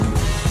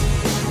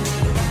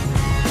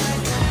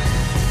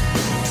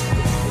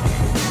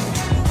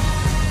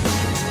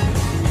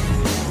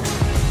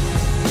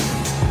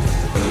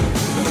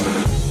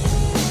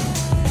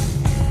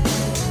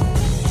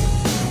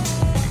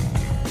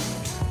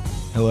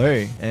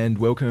Hello and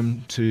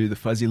welcome to the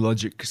Fuzzy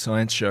Logic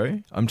Science Show.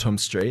 I'm Tom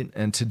Street,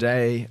 and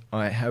today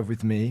I have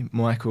with me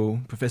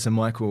Professor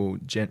Michael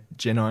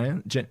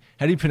Jenian.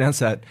 How do you pronounce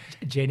that?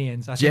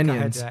 Jenians. I think I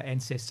had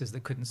ancestors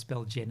that couldn't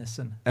spell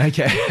Jennison.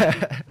 Okay.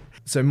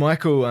 So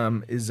Michael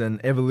is an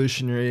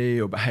evolutionary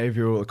or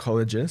behavioural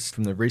ecologist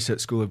from the Research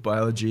School of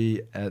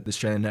Biology at the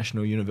Australian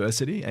National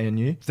University,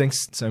 ANU.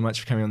 Thanks so much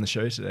for coming on the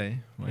show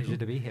today, Michael. Pleasure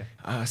to be here.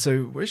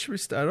 So where should we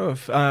start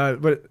off?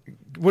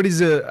 What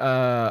is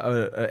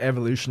a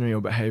evolutionary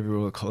or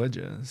behavioural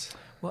ecologist?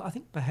 Well, I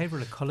think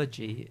behavioural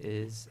ecology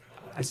is,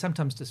 I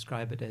sometimes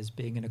describe it as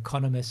being an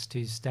economist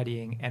who's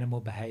studying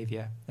animal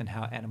behaviour and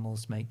how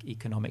animals make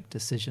economic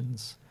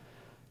decisions.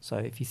 So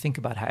if you think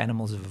about how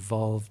animals have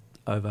evolved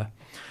over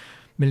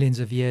millions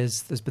of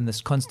years, there's been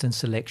this constant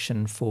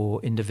selection for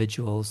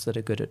individuals that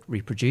are good at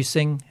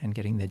reproducing and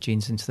getting their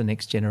genes into the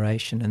next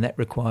generation, and that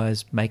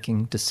requires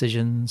making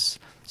decisions,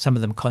 some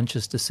of them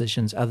conscious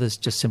decisions, others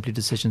just simply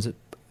decisions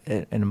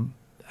in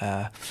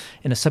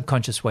a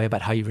subconscious way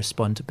about how you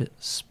respond to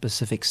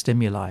specific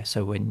stimuli.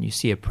 So when you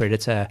see a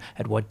predator,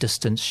 at what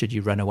distance should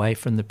you run away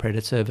from the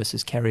predator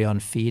versus carry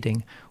on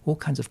feeding, all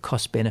kinds of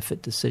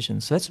cost-benefit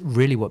decisions. So that's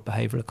really what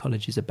behavioural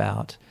ecology is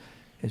about,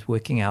 is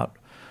working out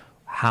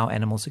how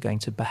animals are going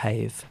to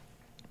behave.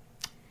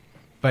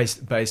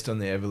 Based on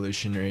the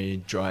evolutionary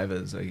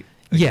drivers, I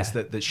guess,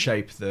 that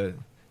shape the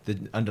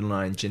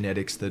underlying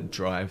genetics that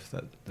drive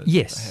that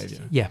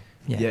behaviour. Yeah.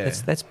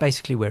 That's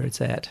basically where it's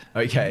at.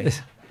 Okay.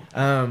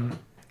 So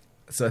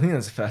I think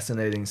that's a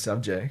fascinating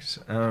subject.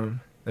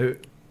 Would you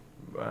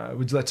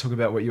like to talk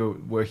about what you're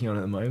working on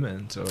at the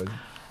moment?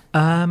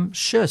 Or?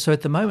 Sure. So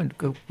at the moment,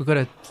 we've got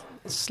a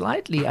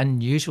slightly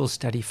unusual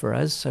study for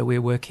us. So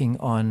we're working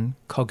on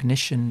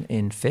cognition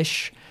in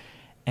fish.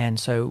 And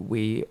so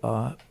we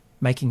are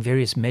making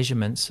various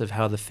measurements of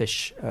how the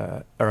fish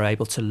are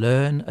able to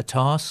learn a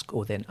task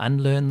or then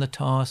unlearn the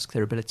task,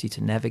 their ability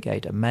to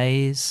navigate a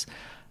maze,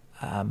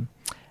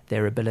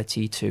 their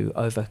ability to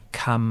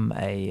overcome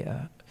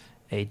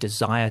a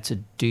desire to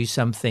do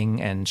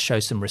something and show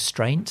some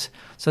restraint.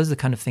 So those are the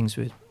kind of things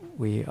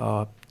we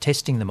are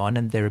testing them on,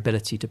 and their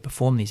ability to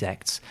perform these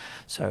acts.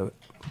 So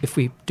if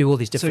we do all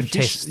these different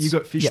tests, you've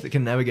got fish that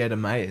can navigate a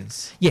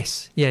maze.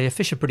 Yes,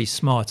 fish are pretty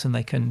smart, and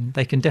they can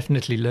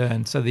definitely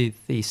learn. So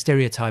the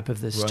stereotype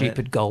of the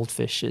stupid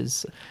goldfish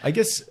is, I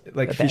guess,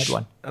 like a fish, bad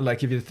one.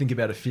 Like if you think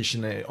about a fish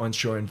in an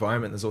onshore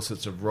environment, there's all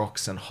sorts of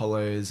rocks and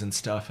hollows and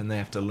stuff, and they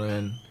have to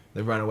learn.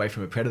 They run away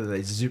from a predator.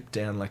 They zip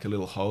down like a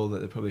little hole that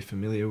they're probably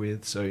familiar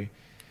with. So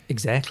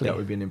exactly, that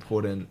would be an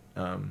important.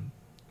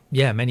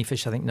 Many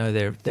fish, I think, know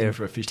their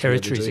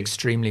territories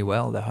extremely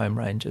well, their home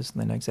ranges,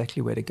 and they know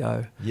exactly where to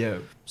go. Yeah.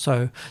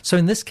 So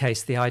in this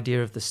case, the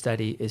idea of the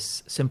study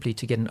is simply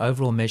to get an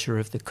overall measure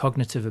of the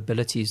cognitive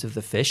abilities of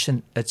the fish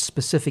and at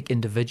specific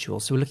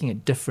individuals. So we're looking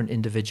at different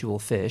individual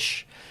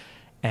fish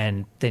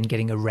and then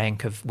getting a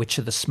rank of which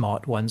are the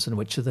smart ones and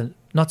which are the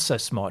not so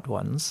smart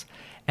ones.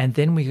 And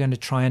then we're going to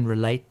try and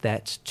relate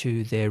that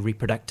to their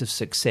reproductive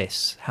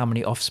success, how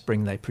many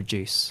offspring they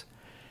produce.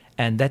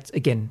 And that's,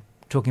 again,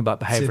 talking about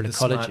behavioural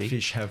ecology. Smart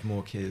fish have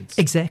more kids.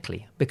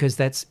 Exactly, because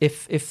that's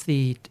if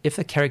the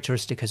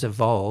characteristic has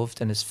evolved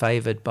and is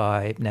favoured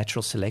by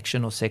natural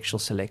selection or sexual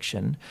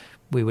selection,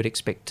 we would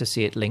expect to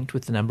see it linked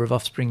with the number of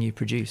offspring you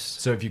produce.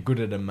 So if you're good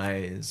at a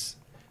maze,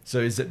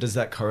 does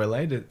that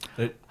correlate?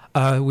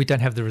 We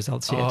don't have the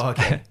results yet. Oh,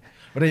 okay.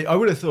 But I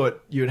would have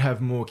thought you'd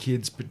have more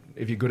kids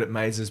if you're good at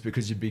mazes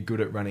because you'd be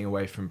good at running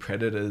away from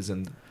predators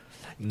and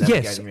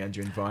navigating around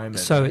your environment.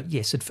 So right?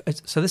 Yes,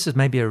 so this is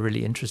maybe a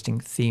really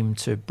interesting theme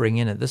to bring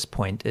in at this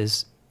point,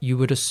 is you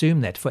would assume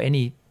that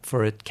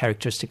for a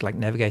characteristic like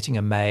navigating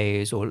a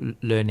maze or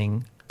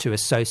learning to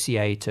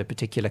associate a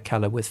particular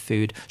colour with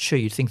food, sure,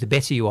 you'd think the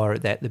better you are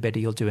at that, the better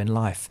you'll do in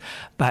life.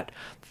 But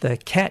the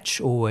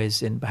catch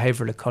always in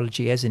behavioural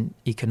ecology, as in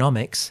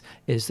economics,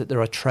 is that there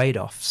are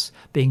trade-offs.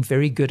 Being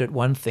very good at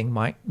one thing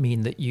might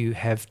mean that you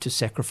have to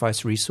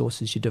sacrifice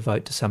resources you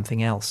devote to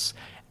something else.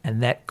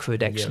 And that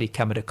could actually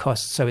come at a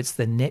cost. So it's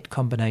the net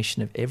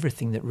combination of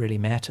everything that really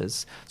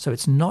matters. So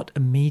it's not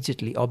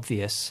immediately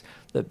obvious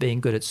that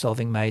being good at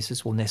solving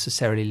mazes will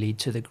necessarily lead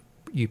to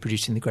you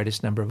producing the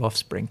greatest number of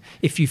offspring.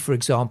 If you, for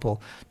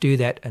example, do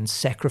that and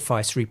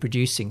sacrifice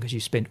reproducing because you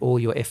spent all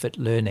your effort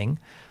learning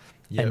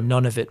and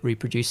none of it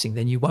reproducing,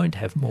 then you won't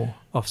have more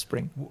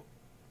offspring.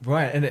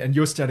 Right, and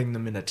you're studying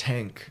them in a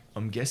tank,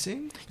 I'm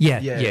guessing? Yeah.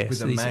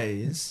 With a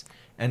maze.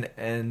 And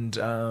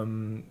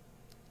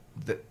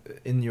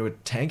in your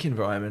tank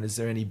environment, is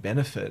there any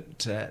benefit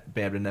to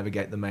be able to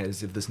navigate the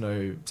maze if there's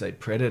no, say,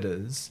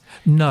 predators?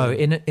 No,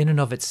 in and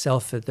of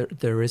itself,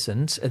 there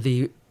isn't.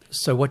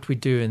 So what we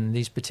do in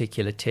these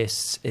particular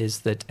tests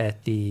is that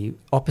at the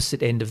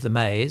opposite end of the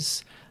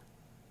maze,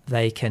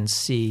 they can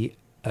see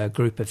a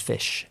group of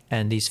fish,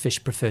 and these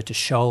fish prefer to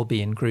shoal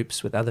be in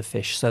groups with other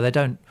fish, so they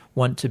don't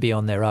want to be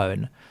on their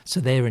own.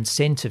 So their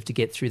incentive to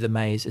get through the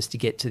maze is to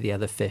get to the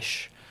other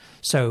fish.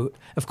 So,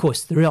 of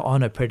course, there are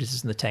no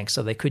predators in the tank,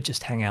 so they could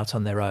just hang out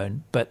on their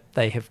own, but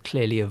they have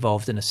clearly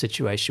evolved in a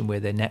situation where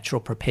their natural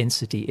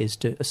propensity is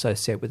to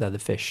associate with other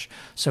fish.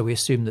 So we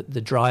assume that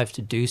the drive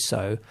to do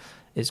so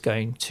is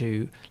going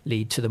to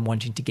lead to them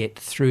wanting to get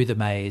through the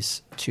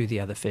maze to the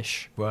other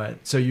fish. Right.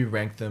 So you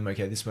rank them,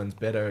 okay, this one's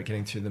better at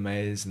getting through the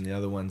maze and the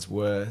other one's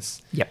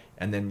worse. Yep.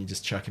 And then you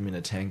just chuck them in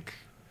a tank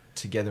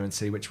together and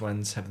see which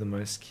ones have the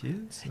most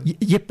kids?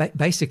 Yep,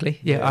 basically.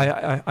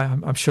 Yeah.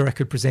 I'm sure I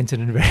could present it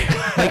in a very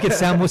make it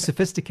sound more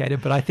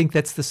sophisticated, but I think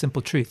that's the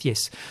simple truth,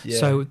 yes. Yeah.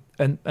 So,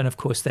 and of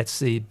course, that's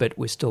the bit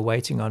we're still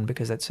waiting on,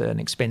 because that's an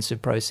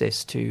expensive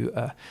process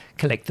to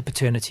collect the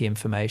paternity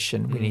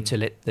information. We need to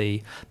let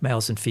the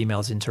males and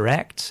females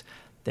interact.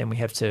 Then we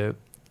have to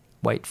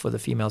wait for the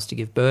females to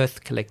give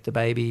birth, collect the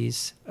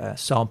babies,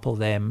 sample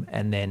them,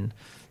 and then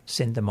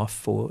send them off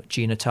for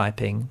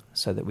genotyping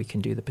so that we can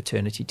do the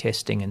paternity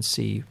testing and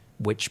see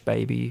which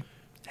baby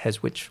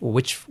has which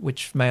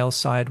male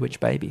side which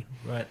baby.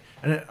 Right.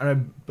 And I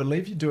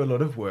believe you do a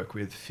lot of work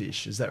with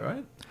fish, is that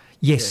right?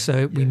 Yes,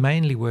 so we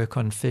mainly work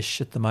on fish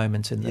at the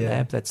moment in the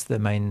lab. That's the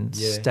main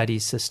study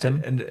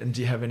system. And do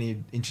you have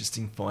any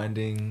interesting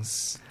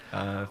findings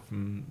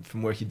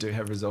from work you do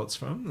have results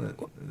from?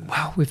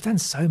 Wow, we've done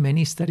so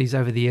many studies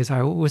over the years.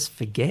 I always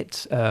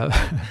forget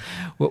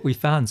what we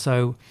found.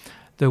 So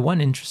the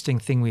one interesting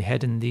thing we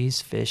had in these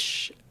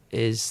fish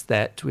is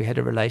that we had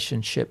a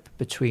relationship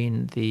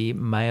between the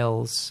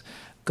male's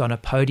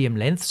gonopodium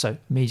length. So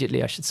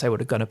immediately I should say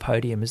what a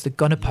gonopodium is. The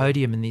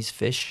gonopodium in these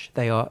fish,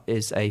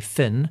 is a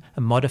fin,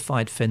 a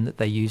modified fin that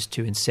they use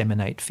to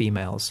inseminate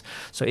females.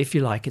 So if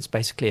you like, it's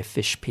basically a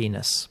fish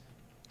penis.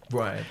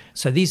 Right.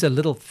 So these are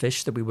little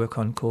fish that we work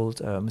on called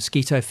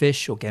mosquito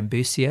fish or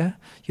gambusia.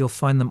 You'll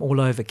find them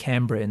all over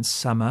Canberra in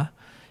summer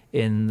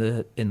in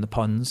the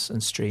ponds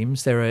and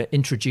streams. They're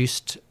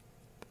introduced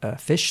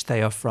fish.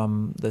 They are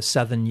from the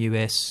southern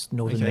US,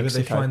 northern Mexico. But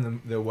they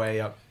find their way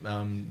up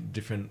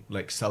different,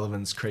 like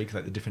Sullivan's Creek,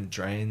 like the different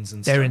drains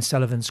and stuff. They're in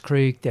Sullivan's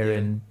Creek. They're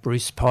in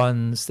Bruce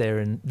Ponds.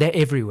 They're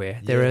everywhere.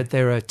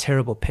 They're a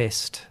terrible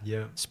pest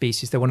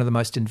species. They're one of the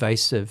most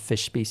invasive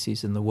fish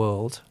species in the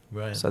world.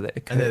 Right. So they're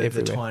everywhere.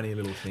 They're tiny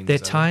little things. They're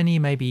tiny,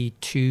 maybe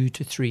 2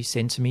 to 3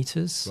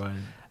 centimeters. Right.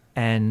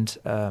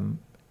 And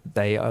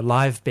they are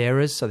live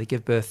bearers, so they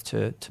give birth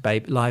to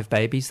live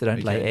babies. They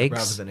don't lay eggs.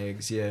 Rather than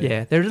eggs, yeah.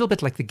 Yeah, they're a little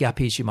bit like the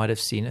guppies you might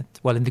have seen it.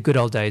 Well, in the good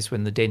old days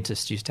when the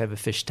dentist used to have a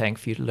fish tank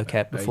for you to look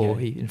at before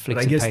he inflicted pain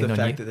on you. But I guess the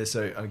fact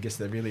that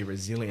they're really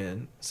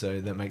resilient, so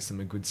that makes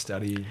them a good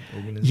study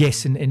organism.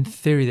 Yes, in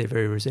theory they're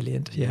very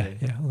resilient. Yeah.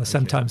 Although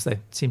sometimes they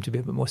seem to be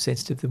a bit more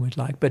sensitive than we'd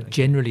like, but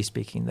generally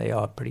speaking, they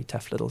are pretty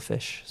tough little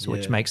fish,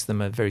 which makes them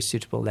a very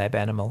suitable lab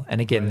animal. And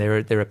again,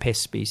 they're a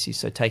pest species,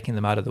 so taking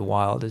them out of the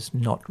wild is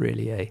not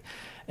really a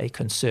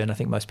concern. I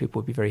think most people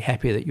would be very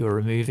happy that you're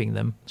removing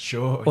them.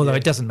 Sure. Although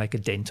it doesn't make a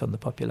dent on the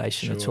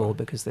population at all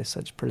because they're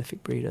such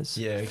prolific breeders.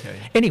 Yeah, okay.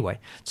 Anyway,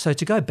 so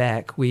to go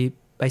back, they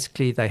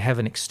have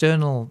an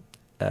external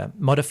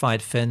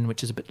modified fin,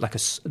 which is a bit like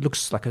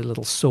looks like a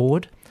little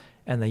sword,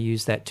 and they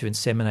use that to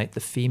inseminate the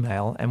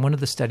female. And one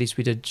of the studies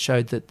we did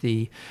showed that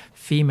the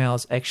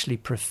females actually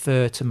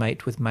prefer to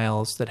mate with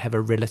males that have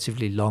a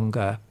relatively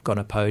longer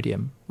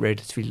gonopodium,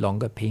 relatively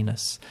longer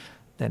penis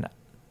than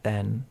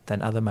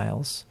other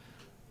males.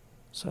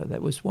 So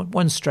that was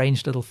one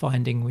strange little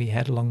finding we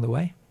had along the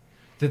way.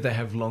 Did they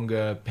have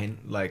longer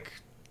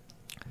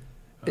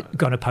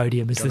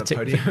gonopodium is the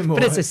term,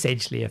 but it's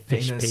essentially a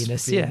fish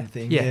penis.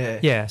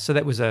 Yeah. So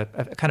that was a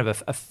kind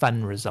of a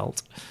fun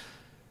result.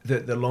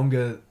 The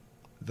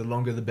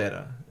longer the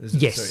better.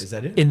 Yes. Sorry, is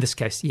that it? In this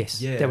case,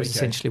 yes. Yeah, that was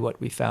essentially what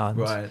we found.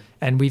 Right.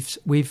 And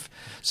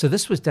so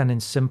this was done in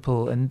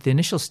simple, and the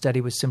initial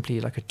study was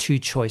simply like a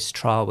 2-choice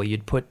trial where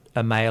you'd put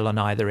a male on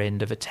either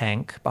end of a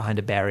tank behind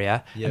a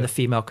barrier, and the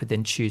female could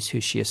then choose who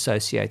she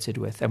associated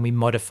with. And we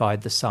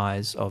modified the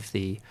size of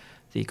the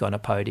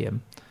gonopodium.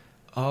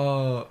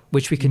 Oh,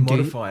 which we can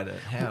modified it.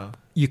 How?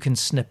 You can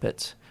snip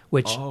it.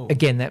 Which,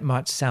 again, that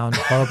might sound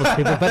horrible to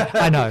people, but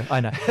I know.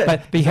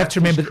 But you have to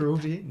remember,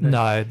 cruelty?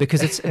 No,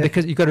 because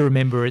you've got to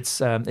remember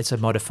it's a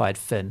modified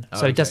fin,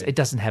 so it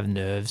doesn't have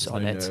nerves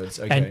on it. Nerves.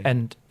 Okay.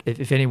 And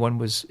if anyone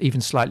was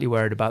even slightly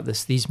worried about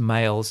this, these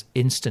males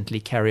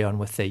instantly carry on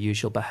with their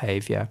usual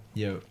behaviour.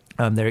 Yeah.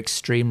 They're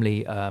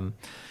extremely, I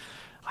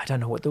don't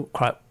know what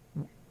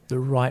the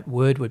right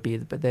word would be,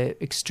 but they're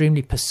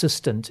extremely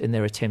persistent in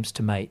their attempts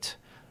to mate.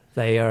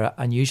 They are an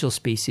unusual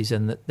species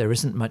in that there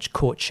isn't much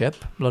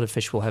courtship. A lot of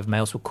fish will have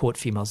males will court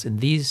females. In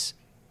these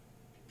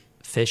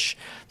fish,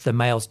 the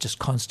males just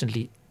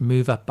constantly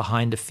move up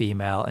behind a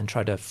female and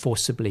try to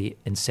forcibly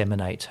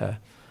inseminate her.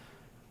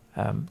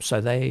 So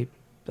they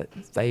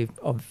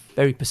are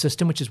very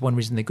persistent, which is one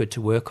reason they're good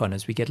to work on,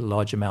 as we get a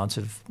large amount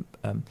of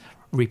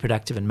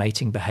reproductive and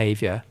mating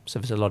behaviour. So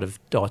there's a lot of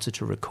data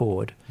to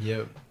record.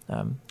 Yeah.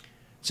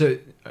 So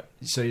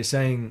you're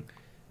saying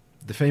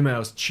the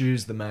females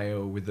choose the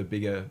male with the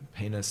bigger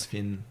penis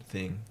fin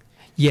thing?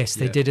 Yes,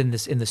 they did in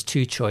this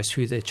 2-choice,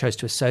 who they chose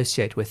to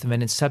associate with. And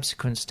then in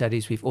subsequent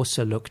studies, we've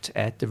also looked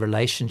at the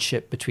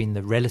relationship between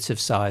the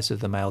relative size of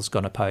the male's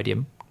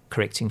gonopodium,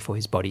 correcting for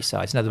his body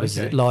size. In other words, is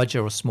it Okay.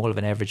 larger or smaller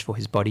than average for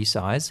his body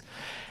size?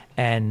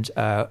 And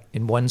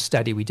in one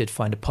study, we did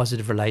find a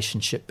positive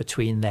relationship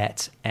between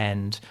that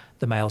and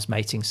the male's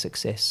mating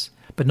success.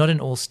 But not in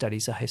all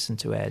studies, I hasten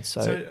to add.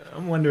 So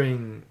I'm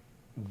wondering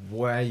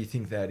why you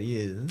think that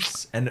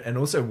is, and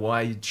also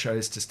why you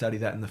chose to study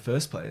that in the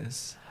first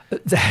place.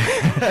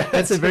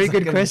 That's a very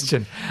good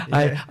question.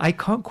 Yeah. I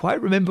can't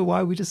quite remember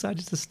why we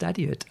decided to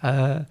study it,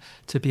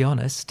 to be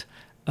honest.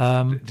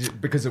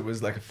 Because it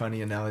was like a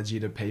funny analogy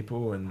to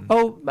people, and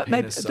Maybe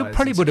penis there size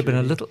probably would have been a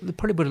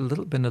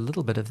insecurity. a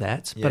little bit of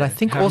that. Yeah. But I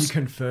think have also you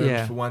confirmed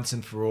yeah. for once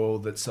and for all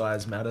that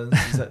size matters?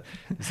 Is that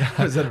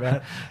what is that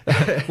about?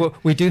 Well,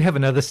 we do have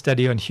another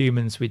study on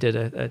humans we did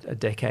a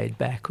decade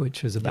back,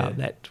 which was about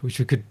Yeah. that, which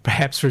we could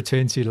perhaps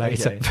return to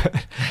later.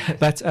 Okay.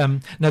 But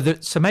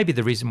so maybe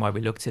the reason why we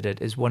looked at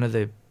it is one of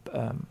the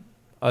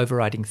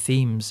overriding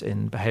themes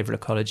in behavioral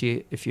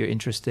ecology. If you're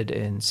interested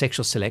in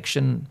sexual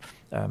selection,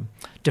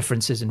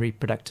 differences in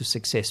reproductive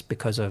success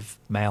because of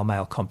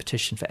male-male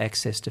competition for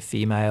access to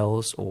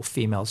females, or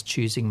females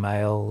choosing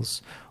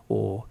males,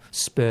 or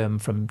sperm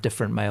from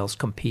different males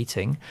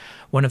competing,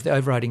 one of the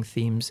overriding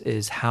themes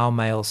is how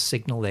males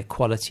signal their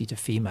quality to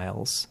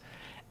females.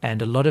 And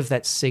a lot of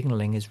that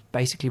signaling is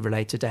basically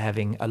related to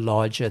having a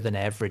larger than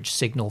average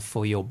signal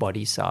for your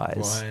body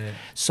size. Right.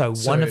 So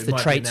one of it the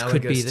might traits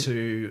could be analogous that,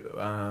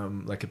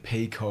 to like a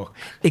peacock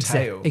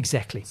exactly, tail.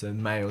 exactly. So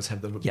males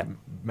have the Yep.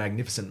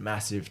 magnificent,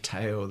 massive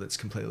tail that's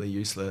completely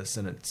useless,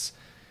 and it's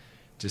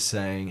just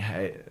saying,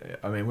 "Hey,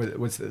 I mean,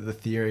 what's the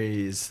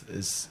theory is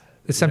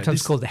It's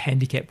sometimes called the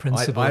handicap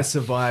principle. I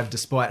survived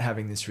despite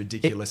having this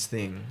ridiculous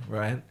thing,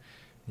 right?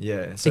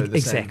 Yeah. So the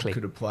Exactly.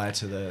 same could apply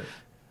to the.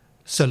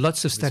 So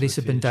lots of This studies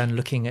with have been fish. done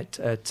looking at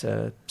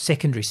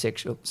secondary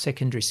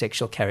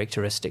sexual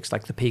characteristics,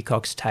 like the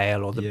peacock's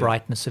tail, or the Yeah.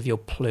 brightness of your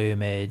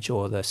plumage,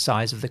 or the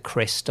size of the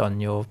crest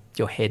on your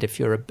head if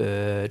you're a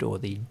bird, or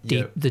the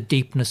Yep.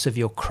 deepness of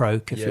your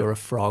croak if Yep. you're a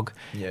frog.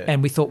 Yeah.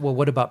 And we thought, well,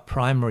 what about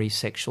primary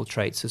sexual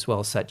traits as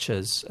well, such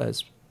as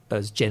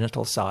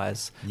genital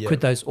size? Yep.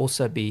 Could those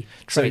also be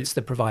So- traits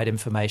that provide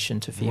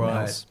information to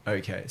females? Right.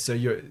 Okay. So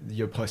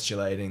you're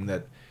postulating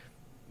that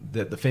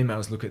the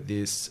females look at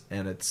this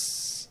and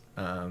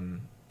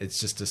it's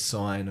just a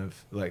sign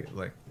of like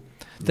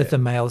That the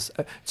males.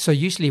 So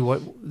usually,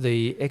 what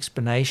the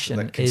explanation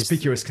like is.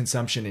 conspicuous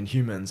consumption in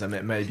humans. I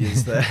mean, maybe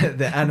is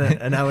the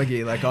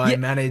analogy. Like I Yeah.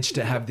 managed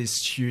to have this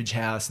huge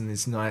house and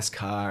this nice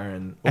car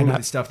and all of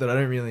this stuff that I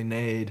don't really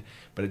need,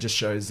 but it just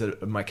shows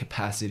that my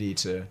capacity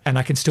to And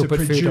I can still to put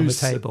food on the produce-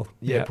 table.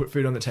 Yeah, put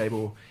food on the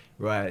table.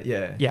 Right.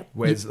 Yeah. Yeah.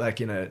 Whereas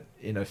like in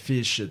a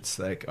fish, it's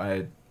like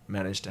I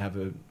managed to have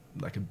a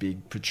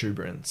big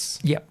protuberance.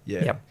 Yep.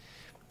 Yeah. Yep.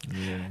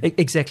 Yeah.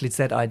 Exactly, it's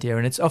that idea,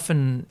 and it's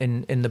often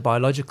in the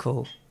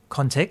biological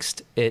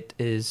context, it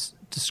is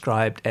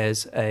described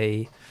as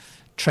a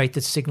trait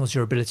that signals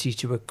your ability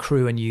to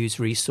accrue and use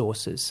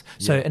resources.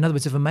 So, Yeah. in other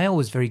words, if a male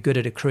was very good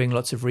at accruing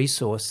lots of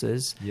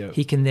resources, Yeah.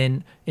 he can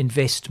then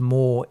invest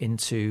more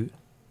into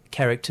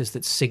characters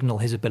that signal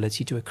his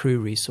ability to accrue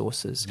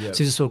resources. Yeah.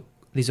 So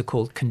these are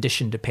called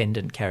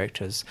condition-dependent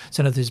characters.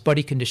 So in other words, his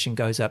body condition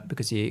goes up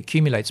because he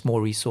accumulates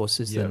more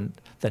resources Yeah.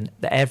 than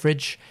the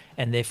average,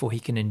 and therefore he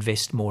can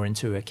invest more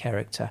into a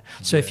character.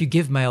 So if Yeah. you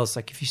give males,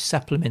 like if you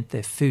supplement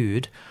their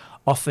food,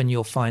 often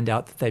you'll find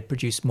out that they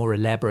produce more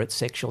elaborate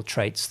sexual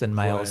traits than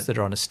males Right. that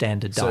are on a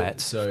standard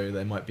diet. So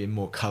they might be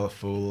more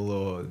colourful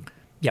or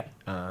Yep.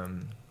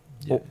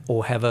 yeah.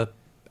 Or have a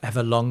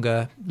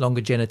longer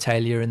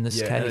genitalia in this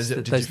Yeah, and case. is it,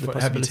 Those did are you, the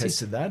have you possibilities.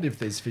 tested that? If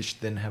these fish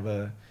then have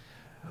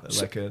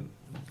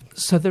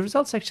So the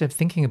results, actually, of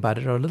thinking about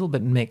it, are a little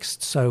bit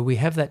mixed. So we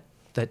have that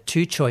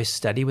two-choice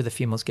study where the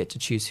females get to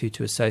choose who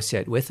to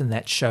associate with, and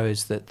that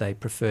shows that they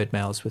preferred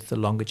males with the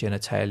longer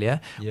genitalia.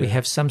 Yeah. We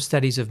have some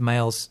studies of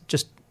males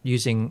just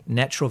using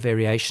natural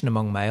variation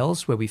among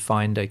males, where we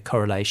find a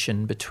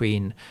correlation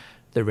between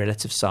the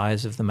relative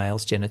size of the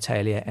male's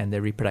genitalia and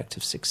their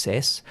reproductive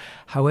success.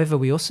 However,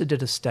 we also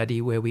did a study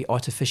where we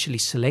artificially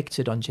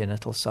selected on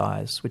genital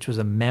size, which was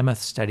a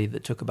mammoth study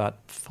that took about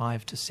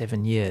 5 to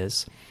 7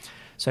 years.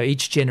 So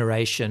each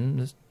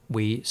generation,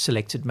 we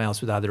selected males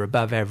with either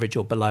above average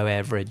or below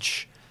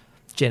average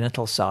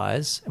genital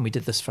size, and we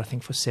did this for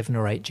 7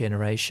 or 8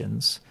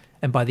 generations.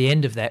 And by the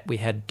end of that, we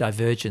had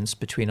divergence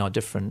between our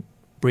different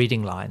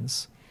breeding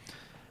lines.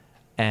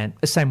 And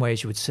the same way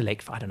as you would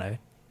select,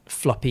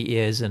 floppy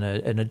ears in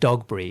a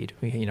dog breed.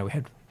 We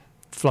had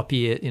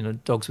floppy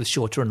dogs with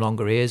shorter and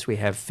longer ears. We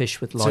have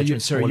fish with larger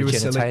and smaller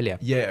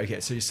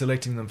genitalia. So you're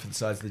selecting them for the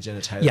size of the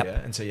genitalia,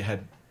 Yep. and so you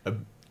had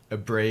a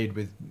breed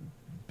with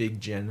big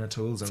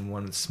genitals and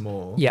one with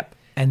small. Yep.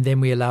 And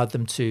then we allowed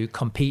them to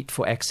compete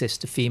for access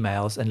to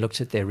females and looked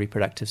at their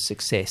reproductive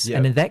success. Yep.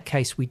 And in that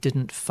case, we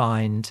didn't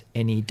find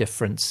any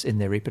difference in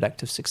their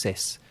reproductive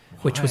success.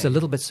 which was Why? a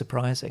little bit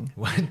surprising.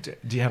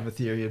 Do you have a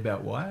theory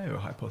about why, or a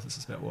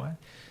hypothesis about why?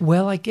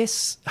 Well, I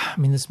guess, I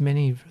mean, there's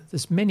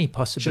many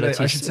possibilities.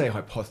 I should say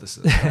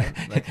hypothesis,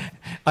 right? Like,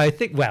 I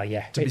think, well,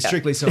 yeah. to be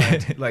strictly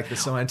scientific, like the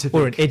scientific...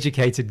 Or an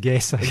educated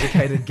guess.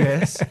 Educated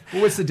guess.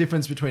 Well, what's the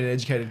difference between an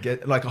educated guess?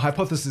 Like, a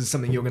hypothesis is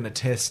something you're going to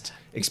test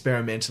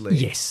experimentally.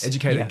 Yes.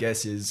 Educated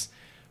guess is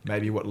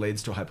maybe what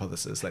leads to a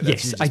hypothesis. Like,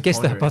 Yes, I guess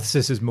the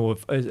hypothesis is more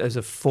as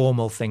a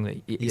formal thing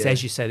that is,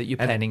 as you say, that you're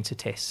planning to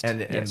test.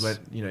 And yes. when,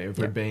 you know, if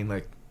we're being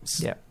like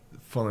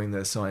following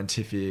the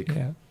scientific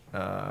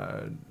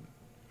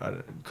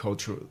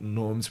cultural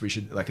norms, we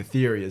should, like, a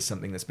theory is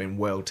something that's been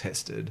well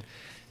tested,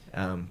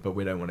 but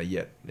we don't want to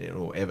yet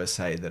or ever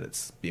say that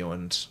it's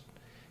beyond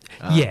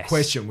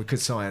question,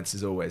 because science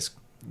is always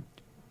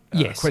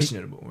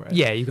questionable, right?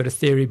 Yeah, you've got a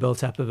theory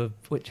built up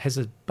which has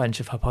a bunch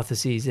of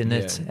hypotheses in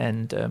it,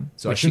 and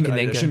so which you can then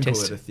I go shouldn't and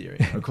call test. it a theory.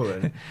 I'll call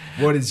it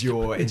what is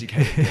your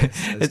educated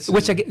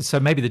guess? So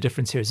maybe the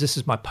difference here is this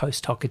is my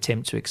post hoc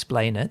attempt to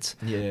explain it.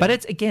 Yeah. But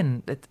it's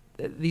again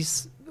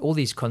all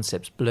these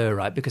concepts blur,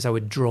 right? Because I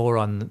would draw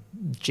on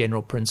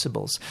general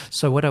principles.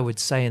 So what I would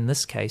say in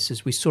this case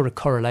is we saw a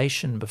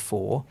correlation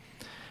before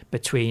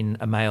between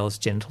a male's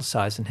genital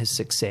size and his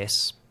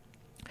success,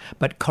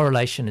 but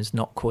correlation is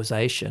not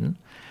causation.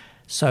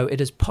 So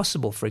it is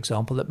possible, for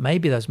example, that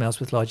maybe those males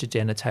with larger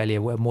genitalia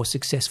were more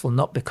successful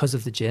not because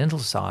of the genital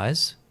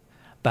size,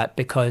 but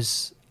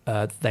because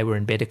they were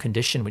in better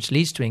condition, which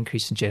leads to an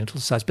increase in genital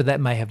size. But that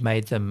may have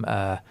made them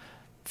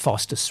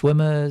faster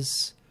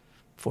swimmers,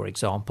 for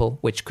example,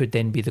 which could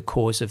then be the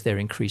cause of their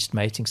increased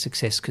mating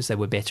success because they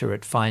were better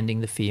at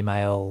finding the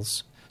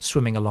females,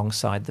 swimming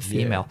alongside the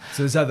female. Yeah.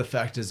 So there's other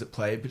factors at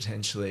play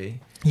potentially.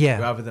 Yeah.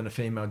 Rather than a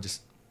female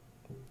just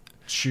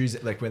choose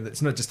it, like when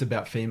it's not just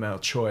about female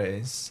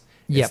choice.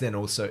 Yep. It's then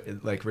also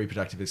like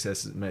reproductive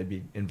success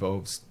maybe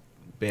involves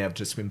being able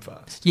to swim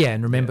fast. Yeah,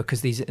 and remember,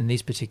 because in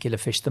these particular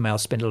fish, the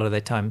males spend a lot of their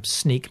time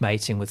sneak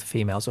mating with the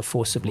females or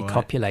forcibly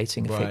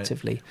copulating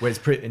effectively. Whereas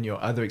in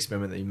your other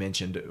experiment that you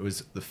mentioned, it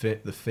was the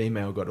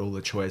female got all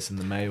the choice and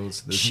the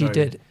males,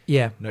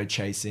 no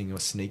chasing or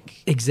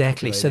sneak.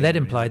 Exactly. So that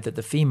implied that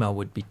the female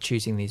would be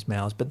choosing these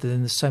males, but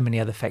then there's so many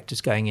other factors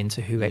going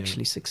into who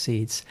actually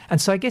succeeds. And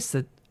so I guess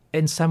that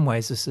in some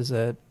ways this is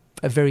a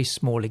very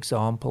small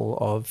example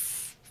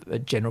of a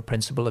general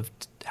principle of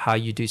how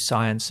you do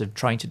science, of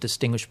trying to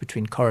distinguish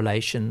between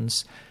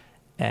correlations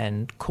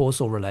and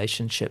causal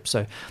relationships.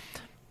 So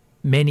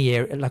many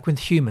areas, like with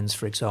humans,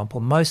 for example,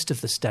 most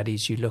of the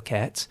studies you look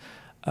at,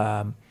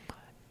 or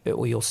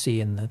you'll see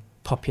in the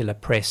popular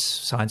press,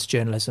 science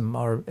journalism,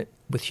 are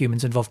with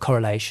humans involve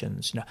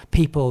correlations. You know,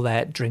 people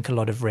that drink a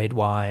lot of red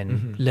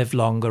wine live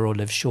longer or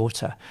live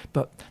shorter.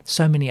 But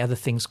so many other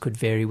things could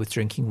vary with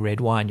drinking red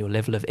wine: your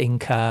level of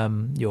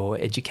income, your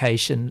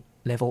education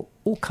level,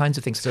 all kinds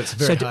of things. So it's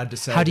very hard to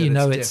say. How do you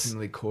know it's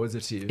definitely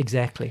causative?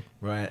 Exactly.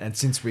 Right, and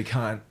since we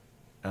can't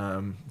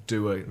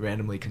do a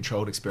randomly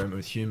controlled experiment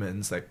with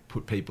humans, like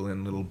put people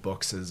in little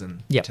boxes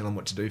and tell them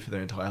what to do for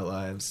their entire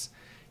lives,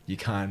 you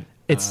can't.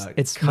 It's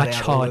cut much out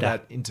harder. All of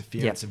that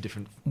interference of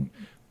different,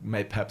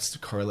 maybe perhaps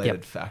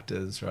correlated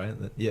factors, right?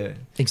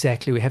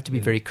 Exactly. We have to be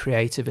very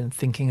creative in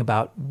thinking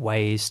about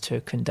ways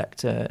to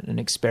conduct an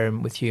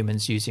experiment with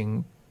humans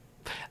using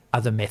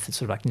other methods,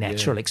 sort of like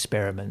natural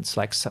experiments,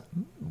 like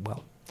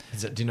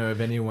do you know if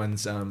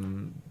anyone's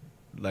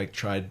like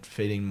tried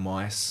feeding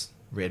mice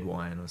red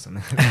wine or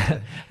something?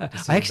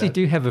 I actually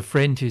do have a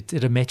friend who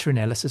did a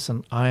meta-analysis,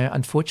 and I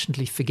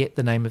unfortunately forget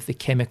the name of the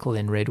chemical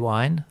in red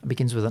wine. It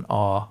begins with an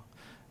R.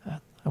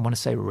 I want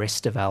to say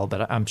Restival,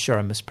 but I'm sure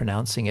I'm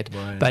mispronouncing it.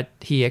 Right. But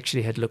he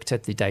actually had looked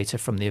at the data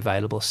from the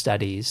available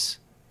studies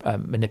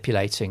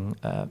manipulating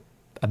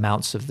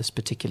amounts of this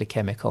particular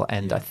chemical,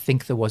 and I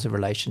think there was a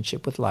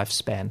relationship with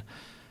lifespan.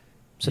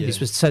 So this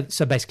was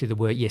so basically the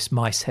word, yes,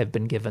 mice have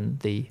been given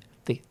the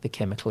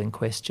chemical in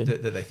question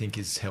that they think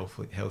is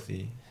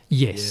healthy.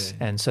 Yes,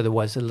 and so there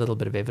was a little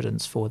bit of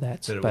evidence for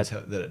that.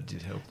 That it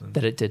did help them.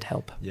 That it did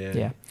help.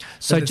 Yeah.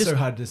 So it's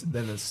hard to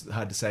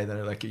say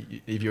that. Like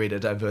if you eat a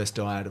diverse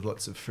diet of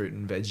lots of fruit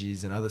and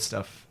veggies and other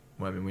stuff,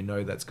 well, I mean, we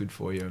know that's good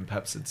for you, and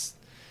perhaps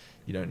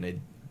you don't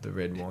need the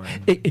red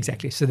wine.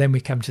 Exactly. So then we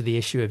come to the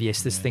issue of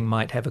this thing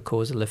might have a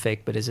causal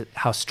effect, but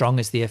how strong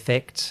is the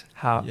effect?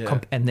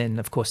 And then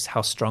of course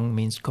how strong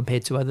means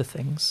compared to other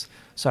things.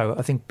 So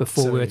I think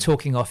before we were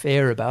talking off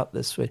air about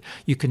this, where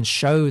you can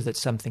show that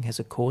something has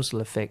a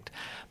causal effect,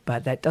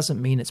 but that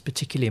doesn't mean it's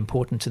particularly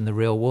important in the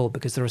real world,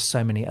 because there are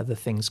so many other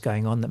things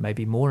going on that may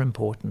be more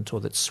important or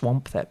that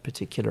swamp that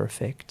particular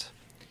effect.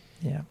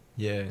 Yeah.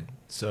 Yeah.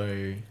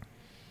 So,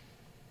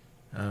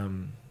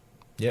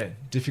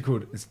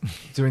 difficult.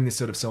 Doing this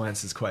sort of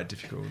science is quite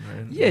difficult,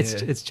 right? Yeah,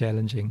 it's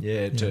challenging.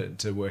 Yeah,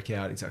 to work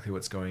out exactly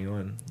what's going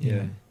on.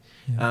 Yeah.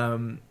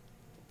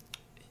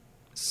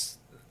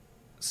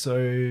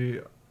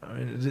 So, I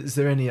mean, is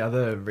there any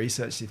other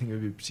research you think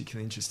would be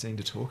particularly interesting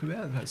to talk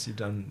about? Perhaps you've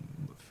done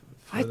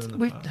further in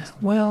the past?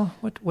 Well,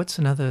 what's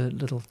another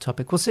little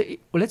topic? Well,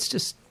 let's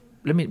just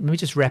let me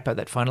just wrap up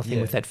that final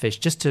thing with that fish,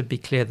 just to be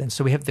clear. Then,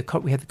 so we have the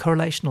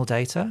correlational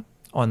data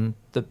on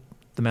the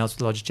the males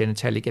with larger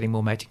genitalia getting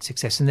more mating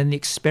success. And then the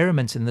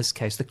experiment in this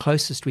case, the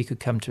closest we could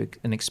come to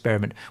an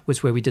experiment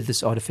was where we did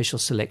this artificial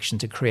selection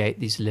to create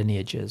these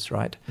lineages,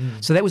 right?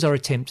 So that was our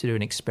attempt to do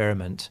an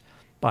experiment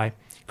by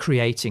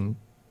creating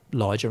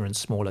larger and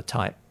smaller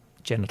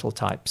genital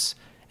types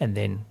and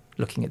then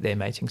looking at their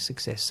mating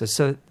success.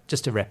 So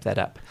just to wrap that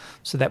up,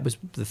 so that was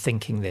the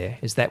thinking there,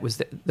 is that was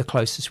the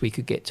closest we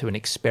could get to an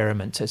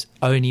experiment to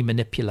only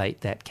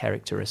manipulate that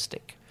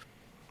characteristic.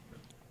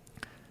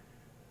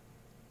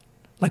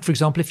 Like, for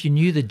example, if you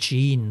knew the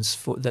genes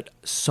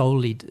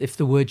if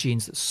there were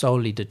genes that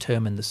solely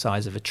determine the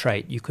size of a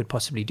trait, you could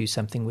possibly do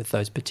something with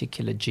those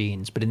particular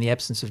genes. But in the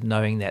absence of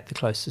knowing that, the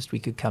closest we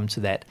could come to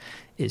that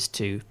is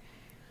to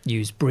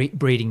use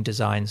breeding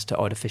designs to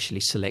artificially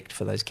select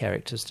for those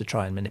characters to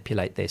try and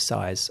manipulate their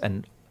size.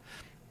 And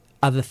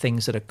other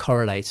things that are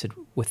correlated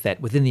with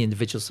that within the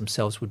individuals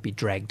themselves would be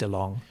dragged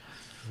along.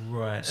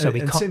 Right. So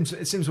it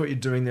seems what you're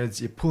doing there is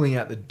you're pulling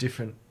out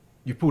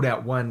you pulled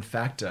out one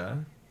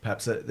factor,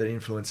 perhaps that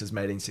influences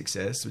mating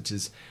success, which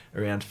is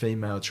around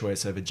female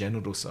choice over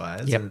genital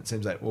size. Yep. And it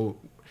seems like, well,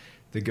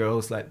 the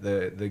girls like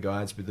the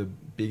guys with the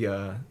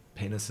bigger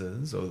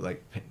penises or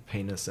like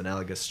penis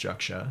analogous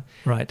structure.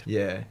 Right.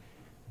 Yeah.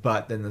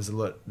 But then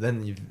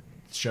then you've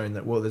shown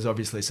that, well, there's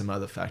obviously some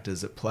other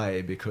factors at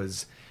play,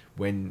 because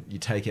when you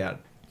take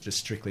out just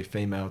strictly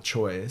female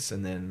choice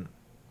and then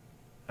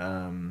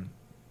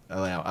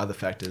allow other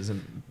factors,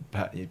 and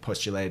you're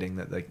postulating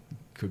that they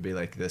could be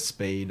like the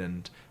speed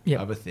and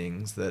other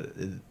things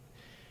that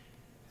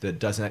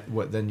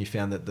doesn't. Then you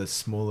found that the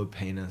smaller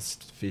penis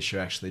fish are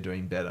actually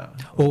doing better,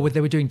 or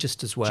they were doing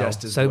just as well.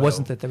 It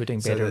wasn't that they were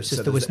doing better. It's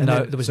just there was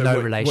no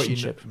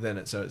relationship.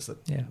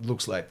 It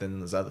looks like then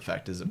there's other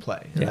factors at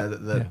play. Yeah.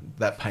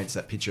 That paints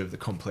that picture of the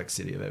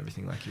complexity of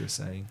everything, like you were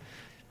saying.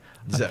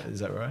 Is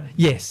that right?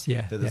 Yes.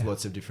 Yeah. That there's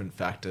lots of different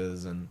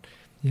factors and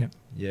and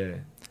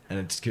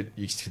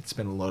you could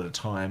spend a lot of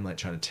time like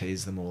trying to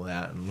tease them all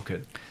out and look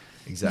at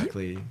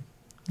exactly.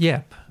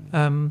 Yeah.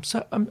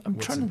 So I'm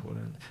what's trying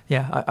important. to.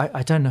 Yeah.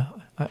 I don't know.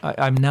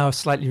 I'm now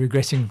slightly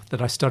regretting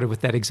that I started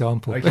with that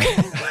example. Okay.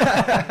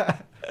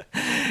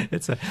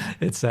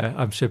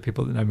 I'm sure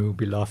people that know me will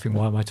be laughing.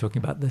 Why am I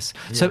talking about this?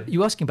 Yeah. So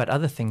you're asking about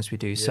other things we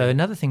do. So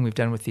another thing we've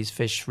done with these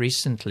fish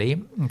recently,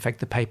 in fact,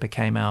 the paper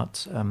came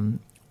out in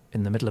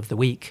the middle of the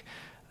week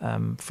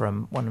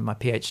from one of my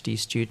PhD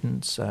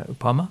students,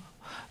 Upama,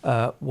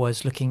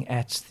 was looking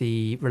at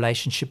the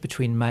relationship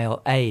between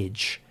male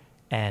age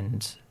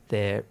and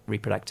their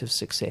reproductive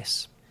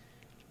success.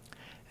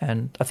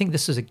 And I think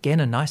this is, again,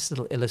 a nice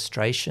little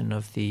illustration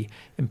of the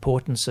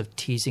importance of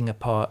teasing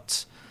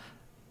apart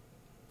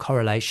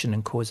correlation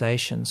and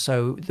causation.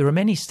 So there are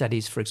many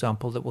studies, for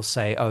example, that will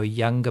say,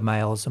 younger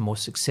males are more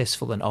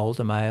successful than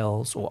older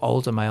males, or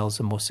older males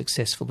are more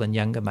successful than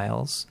younger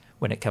males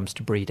when it comes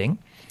to breeding.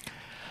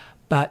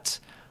 But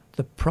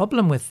the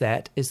problem with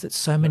that is that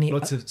so many...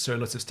 Lots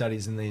of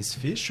studies in these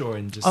fish, or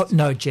in just... Oh,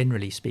 no,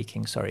 generally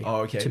speaking, sorry.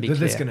 Oh, okay. To be But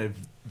clear. that's going to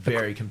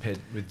vary compared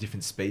with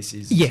different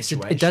species. Yes,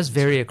 it does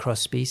vary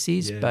across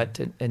species, but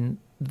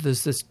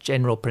there's this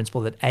general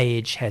principle that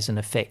age has an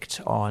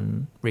effect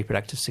on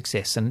reproductive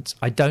success. And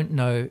I don't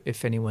know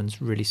if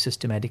anyone's really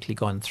systematically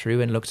gone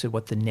through and looked at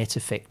what the net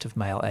effect of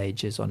male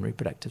age is on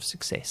reproductive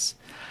success.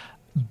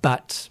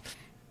 But...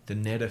 The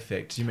net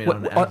effect, you mean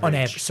on average? On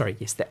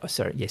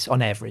average, yes,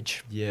 on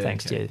average. Yeah,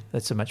 thanks, okay.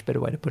 That's a much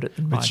better way to put it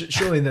than mine. But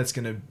surely that's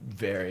going to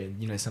vary.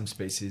 Some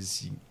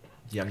species,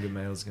 younger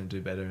males are going to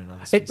do better, and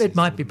other species... It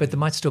might be, but there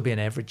might still be an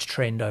average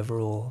trend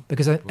overall.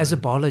 Because as a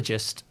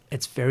biologist,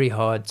 it's very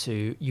hard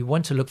to... You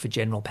want to look for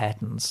general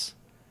patterns.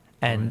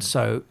 And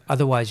so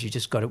otherwise you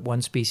just got it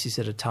one species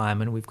at a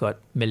time, and we've got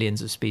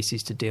millions of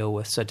species to deal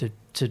with. So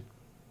to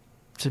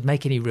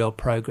make any real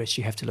progress,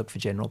 you have to look for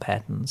general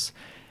patterns.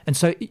 And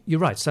so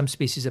you're right, some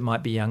species it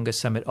might be younger,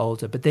 some it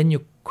older. But then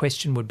your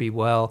question would be,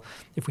 well,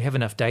 if we have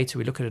enough data,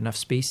 we look at enough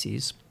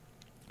species,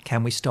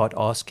 can we start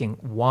asking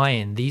why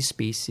in these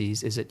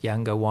species is it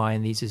younger, why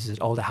in these is it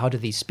older? How do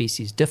these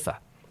species differ?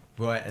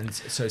 Right, and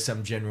so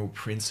some general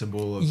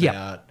principle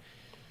about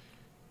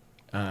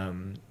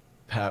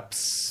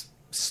perhaps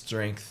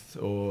strength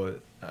or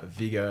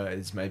vigor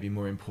is maybe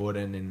more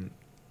important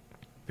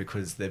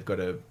because they've got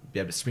to be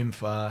able to swim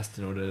fast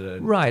in order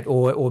to... Right,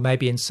 or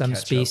maybe in some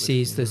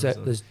species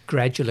there's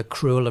gradual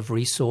accrual of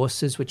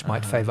resources which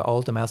might favour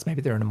older males.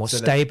 Maybe they're in a more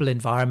stable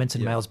environment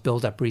and males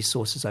build up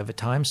resources over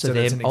time, so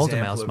their older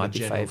males might be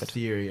favoured.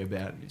 Theory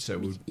about... So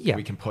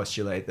we can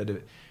postulate that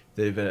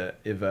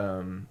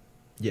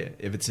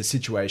if it's a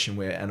situation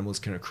where animals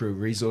can accrue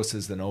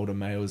resources, then older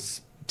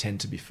males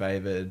tend to be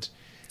favoured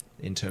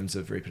in terms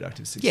of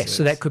reproductive success. Yes,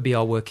 so that could be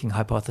our working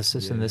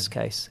hypothesis in this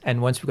case.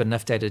 And once we've got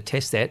enough data to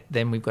test that,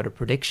 then we've got a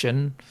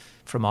prediction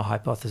from our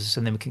hypothesis,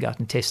 and then we can go out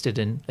and test it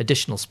in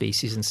additional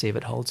species and see if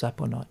it holds up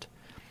or not.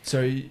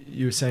 So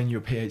you were saying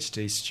you're a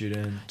PhD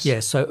student. Yeah,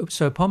 so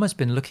Palmer's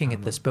been looking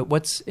at this, but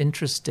what's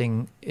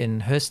interesting in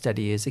her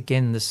study is,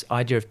 again, this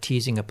idea of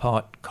teasing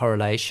apart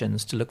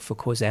correlations to look for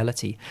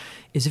causality,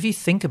 is if you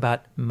think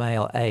about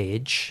male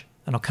age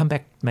and I'll come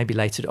back maybe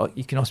later.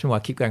 You can ask me why I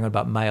keep going on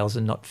about males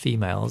and not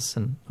females,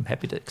 and I'm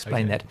happy to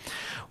explain that.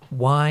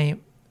 Why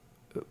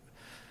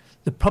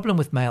the problem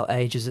with male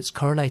age is it's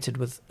correlated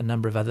with a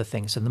number of other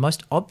things. And the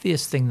most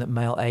obvious thing that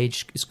male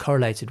age is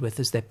correlated with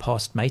is their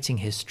past mating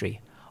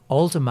history.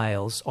 Older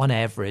males, on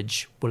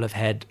average, will have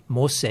had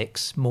more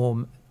sex,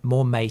 more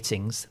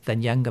matings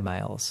than younger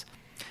males.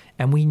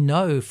 And we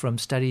know from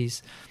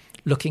studies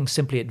looking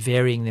simply at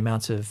varying the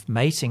amount of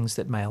matings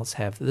that males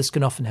have, that this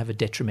can often have a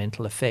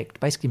detrimental effect.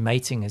 Basically,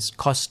 mating is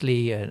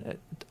costly,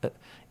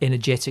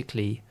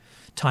 energetically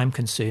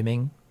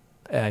time-consuming.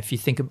 If you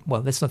think,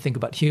 let's not think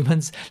about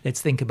humans.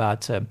 Let's think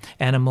about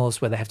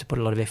animals where they have to put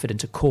a lot of effort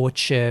into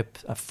courtship.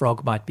 A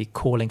frog might be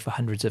calling for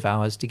hundreds of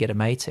hours to get a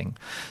mating.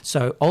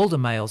 So older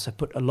males have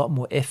put a lot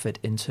more effort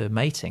into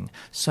mating.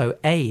 So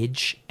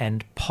age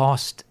and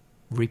past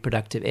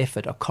reproductive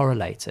effort are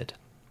correlated.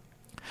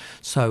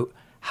 So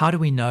how do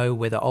we know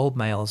whether old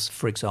males,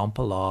 for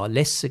example, are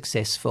less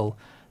successful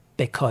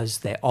because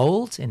they're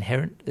old,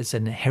 it's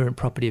an inherent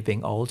property of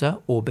being older,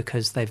 or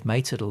because they've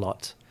mated a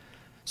lot?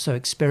 So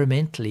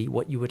experimentally,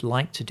 what you would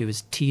like to do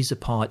is tease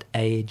apart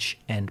age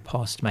and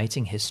past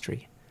mating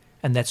history.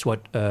 And that's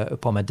what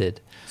Upama did.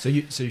 So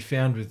you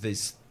found with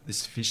this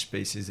fish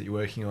species that you're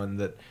working on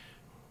that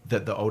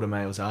the older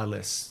males are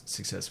less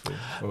successful?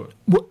 Or?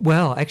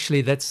 Well,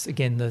 actually, that's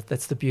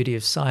the beauty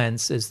of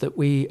science, is that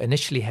we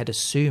initially had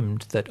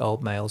assumed that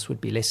old males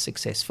would be less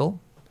successful.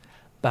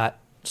 But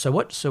so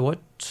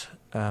what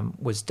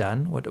was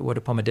done, what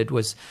Upama did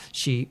was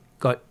she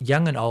got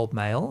young and old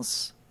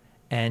males,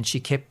 and she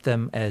kept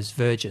them as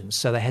virgins.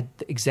 So they had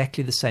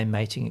exactly the same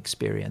mating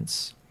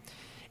experience.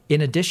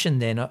 In addition,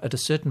 then, at a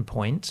certain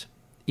point,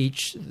 the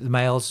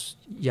males,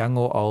 young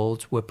or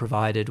old, were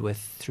provided with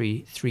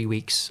three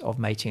weeks of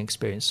mating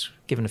experience,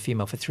 given a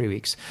female for 3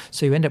 weeks.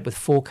 So you end up with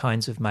 4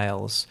 kinds of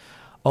males.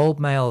 Old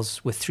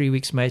males with 3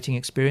 weeks mating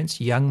experience,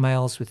 young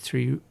males with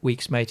 3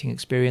 weeks mating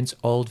experience,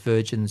 old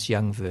virgins,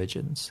 young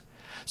virgins.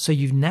 So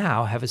you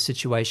now have a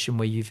situation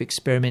where you've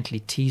experimentally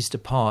teased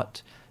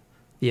apart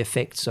the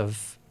effects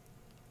of,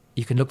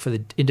 you can look for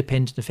the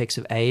independent effects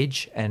of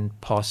age and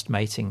past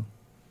mating.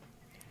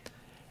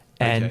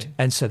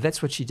 And so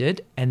that's what she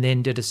did, and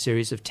then did a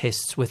series of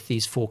tests with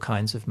these 4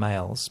 kinds of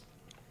males.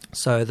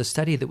 So the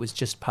study that was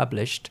just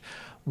published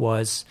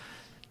was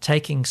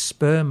taking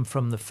sperm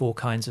from the 4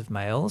 kinds of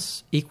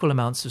males, equal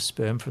amounts of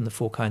sperm from the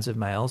 4 kinds of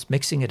males,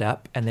 mixing it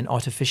up, and then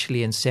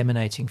artificially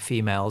inseminating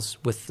females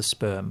with the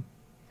sperm.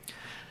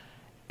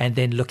 And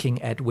then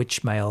looking at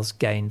which males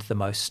gained the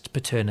most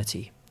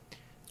paternity.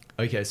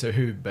 Okay, so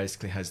who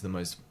basically has the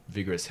most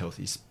vigorous,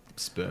 healthy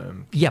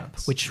sperm? Yep,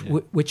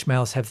 which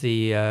males have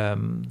the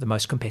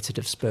most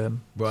competitive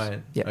sperm?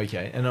 Right. Yep.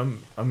 Okay, and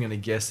I'm going to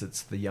guess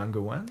it's the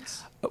younger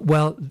ones.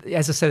 Well,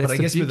 as I said, that's but I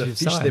the guess beauty with the of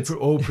fish, science. they're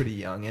all pretty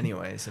young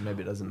anyway, so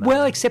maybe it doesn't matter.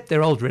 Well, except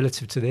they're old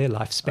relative to their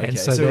lifespan. Okay,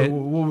 so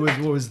what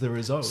was the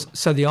result?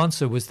 So the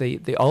answer was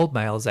the old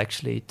males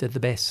actually did the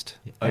best.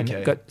 Okay.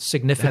 And got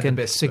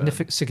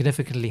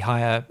significantly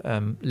higher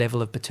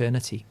level of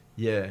paternity.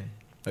 Yeah.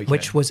 Okay.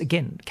 Which was,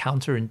 again,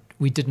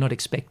 we did not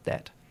expect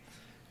that,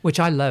 which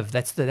I love.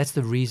 That's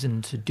the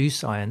reason to do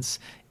science,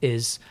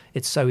 is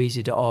it's so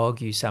easy to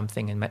argue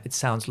something and it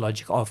sounds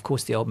logical. Oh, of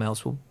course the old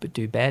males will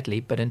do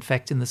badly, but in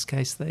fact in this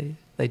case they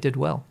did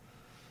well.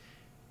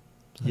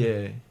 So,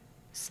 yeah.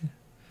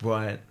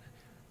 Right.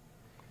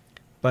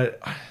 But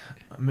I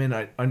mean,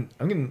 I'm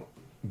going to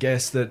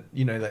guess that,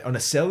 that on a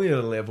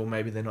cellular level,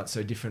 maybe they're not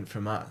so different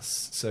from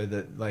us. So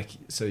that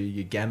so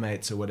your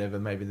gametes or whatever,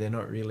 maybe they're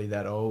not really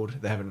that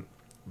old. They haven't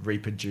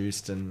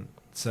reproduced and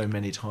so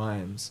many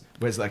times.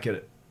 Whereas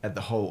at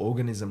the whole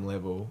organism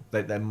level,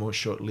 they're more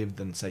short-lived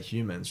than, say,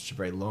 humans, which are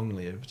very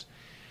long-lived.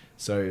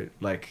 So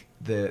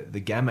the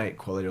gamete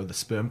quality or the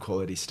sperm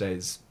quality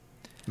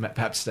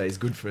perhaps stays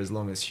good for as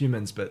long as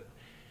humans, but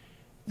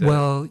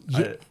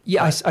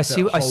I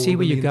see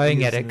where you're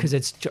going at it, because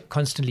it's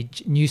constantly,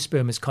 new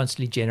sperm is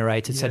constantly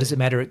generated. So it doesn't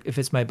matter if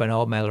it's made by an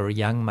old male or a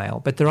young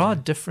male. But there are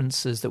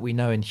differences that we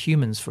know in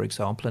humans, for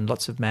example, and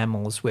lots of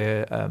mammals,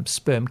 where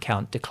sperm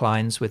count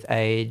declines with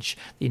age.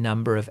 The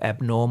number of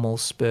abnormal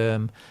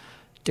sperm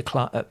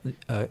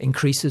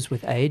increases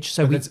with age.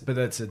 So but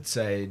that's at,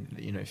 say,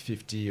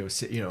 50 or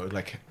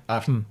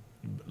after.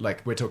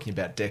 We're talking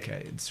about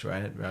decades,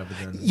 right? Rather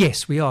than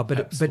yes, we are.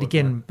 But by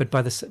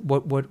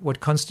what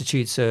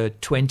constitutes a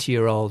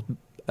 20-year-old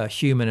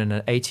human and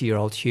an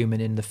 80-year-old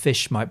human in the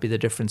fish might be the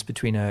difference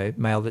between a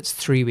male that's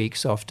 3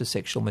 weeks after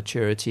sexual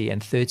maturity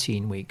and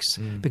 13 weeks,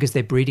 because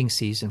their breeding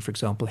season, for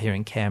example, here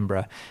in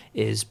Canberra,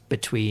 is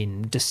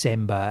between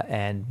December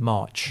and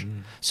March.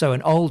 So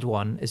an old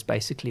one is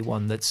basically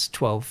one that's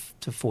 12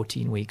 to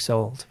 14 weeks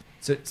old.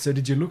 So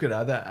did you look at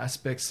other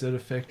aspects that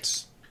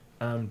affect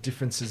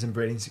differences in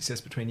breeding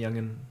success between young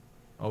and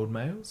old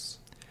males?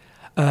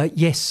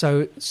 Yes.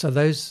 So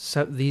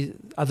the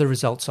other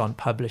results aren't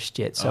published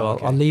yet. So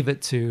I'll leave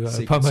it to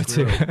Upama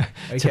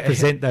to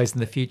present those in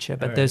the future.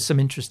 But there's some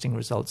interesting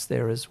results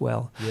there as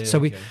well. Yeah,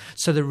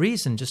 so the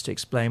reason, just to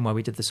explain why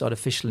we did this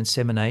artificial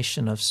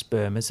insemination of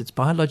sperm, is it's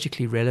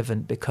biologically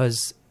relevant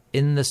because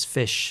in this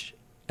fish,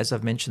 as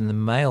I've mentioned, the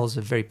males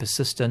are very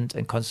persistent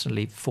and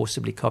constantly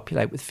forcibly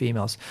copulate with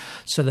females.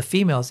 So the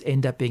females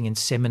end up being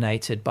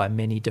inseminated by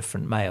many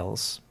different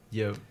males.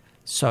 Yeah.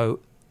 So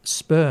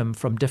sperm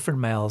from different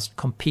males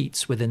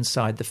competes with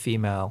inside the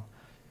female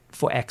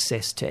for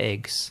access to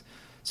eggs.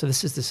 So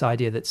this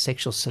idea that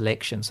sexual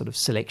selection, sort of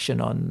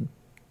selection on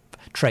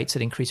traits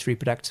that increase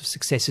reproductive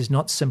success, is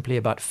not simply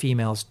about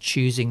females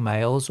choosing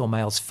males or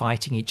males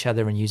fighting each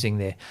other and using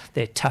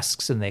their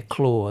tusks and their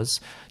claws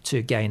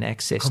to gain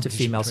access to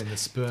females.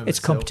 It's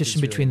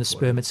competition between the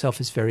sperm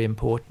itself is very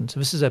important. So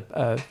this is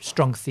a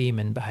strong theme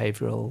in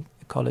behavioral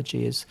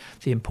ecology, is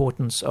the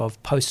importance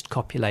of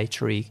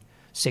post-copulatory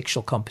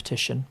sexual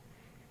competition.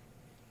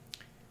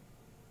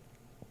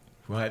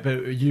 Right,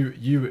 but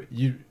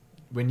you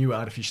when you were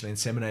artificially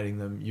inseminating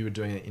them, you were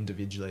doing it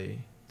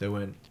individually. They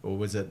weren't, or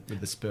was it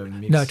with the sperm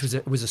mix? No,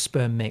 it was a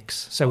sperm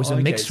mix. So it was a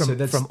mix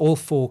from all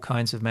four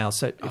kinds of males.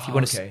 So if you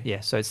want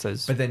to, so it's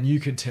those. But then you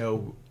could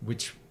tell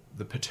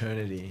the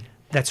paternity.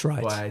 That's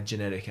right. By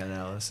genetic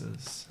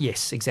analysis.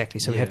 Yes, exactly.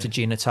 So we have to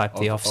genotype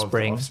the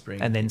offspring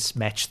and then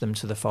match them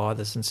to the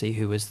fathers and see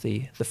who was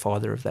the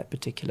father of that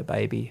particular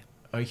baby.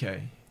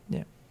 Okay.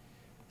 Yeah.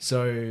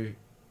 So,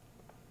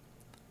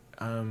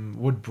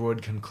 what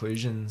broad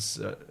conclusions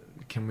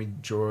can we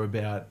draw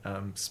about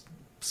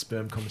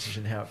sperm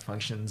competition, how it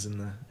functions in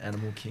the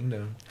animal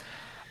kingdom?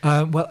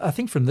 Well, I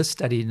think from this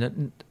study,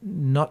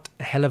 not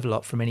a hell of a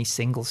lot from any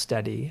single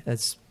study.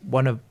 It's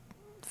one of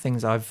the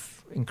things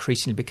I've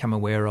increasingly become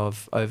aware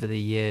of over the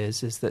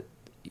years, is that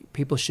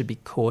people should be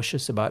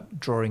cautious about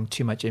drawing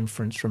too much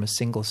inference from a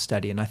single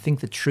study. And I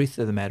think the truth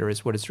of the matter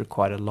is what is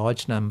required are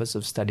large numbers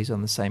of studies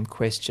on the same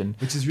question,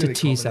 which is really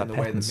to tease common out in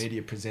the patterns. way the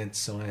media presents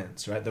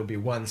science, right? There'll be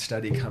one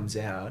study comes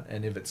out,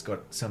 and if it's got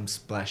some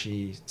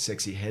splashy,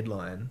 sexy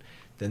headline,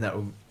 then that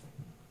will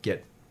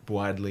get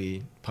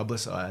widely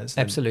publicized.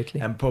 Absolutely.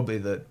 And probably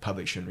the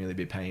public shouldn't really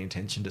be paying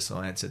attention to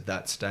science at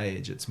that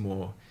stage. It's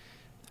more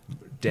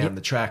down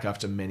the track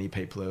after many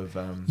people have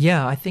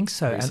I think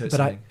so.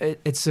 But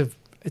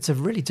it's a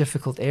really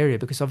difficult area,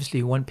 because obviously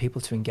you want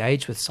people to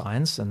engage with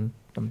science, and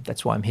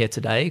that's why I'm here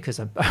today, because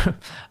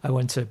I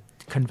want to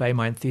convey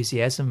my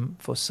enthusiasm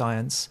for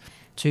science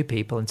to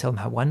people and tell them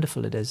how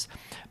wonderful it is.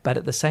 But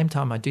at the same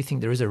time, I do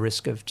think there is a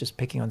risk of just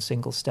picking on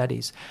single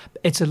studies.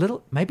 It's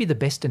maybe the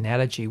best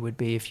analogy would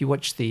be if you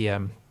watch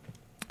the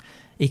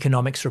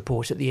economics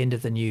report at the end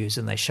of the news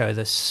and they show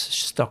the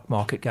stock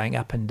market going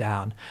up and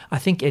down. I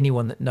think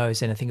anyone that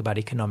knows anything about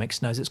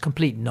economics knows it's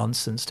complete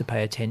nonsense to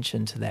pay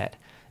attention to that.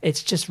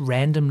 It's just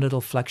random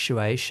little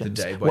fluctuations.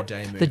 The day-by-day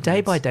movements. The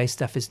day-by-day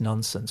stuff is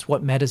nonsense.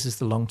 What matters is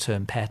the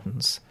long-term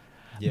patterns.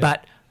 Yeah.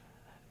 But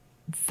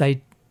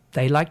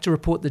they like to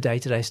report the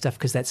day-to-day stuff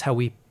because that's how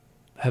we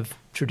have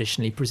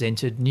traditionally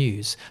presented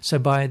news. So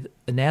by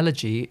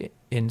analogy,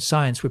 in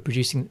science,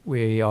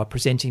 we are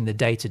presenting the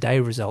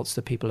day-to-day results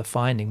that people are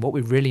finding. What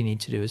we really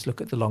need to do is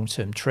look at the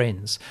long-term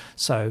trends.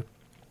 So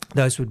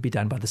those would be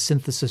done by the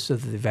synthesis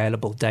of the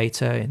available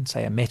data in,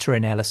 say, a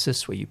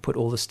meta-analysis, where you put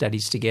all the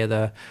studies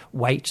together,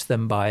 weight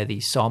them by the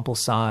sample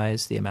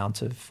size, the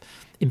amount of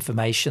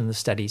information the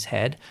studies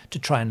had, to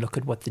try and look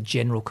at what the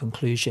general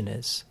conclusion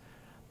is.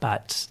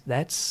 But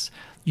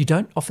you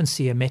don't often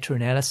see a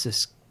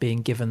meta-analysis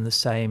being given the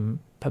same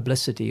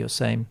publicity or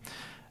same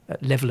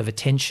level of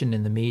attention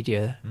in the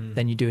media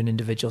than you do an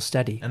individual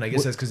study. And I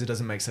guess that's because it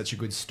doesn't make such a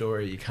good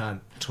story. You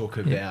can't talk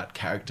about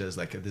characters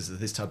like there's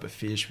this type of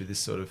fish with this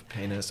sort of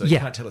penis. So you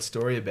can't tell a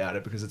story about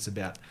it because it's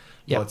about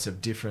lots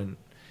of different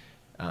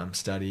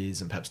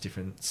studies and perhaps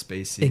different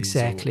species.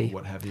 Exactly. Or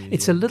what have you.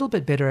 It's a little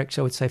bit better,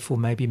 actually, I would say, for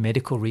maybe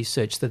medical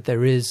research, that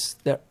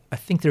I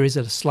think there is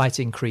a slight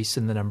increase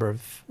in the number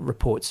of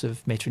reports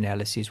of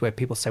meta-analyses where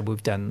people say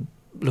we've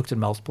looked at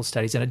multiple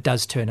studies, and it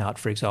does turn out,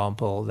 for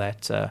example,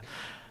 that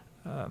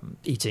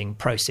eating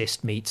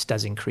processed meats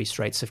does increase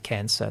rates of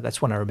cancer.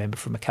 That's one I remember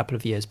from a couple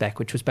of years back,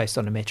 which was based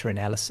on a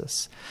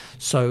meta-analysis.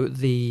 So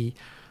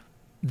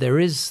there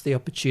is the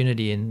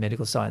opportunity in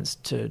medical science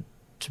to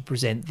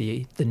present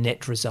the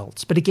net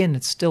results. But again,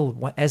 it's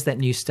still, as that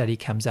new study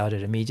comes out,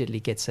 it immediately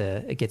gets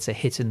a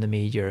hit in the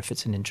media if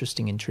it's an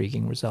interesting,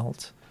 intriguing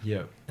result.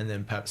 Yeah, and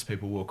then perhaps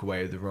people walk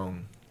away with the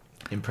wrong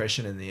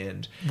impression in the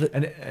end.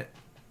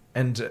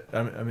 I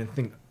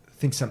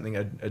think something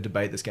a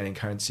debate that's gaining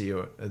currency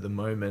at the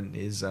moment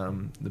is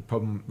the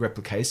problem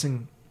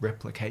replication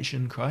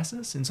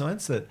crisis in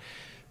science, that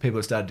people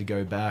have started to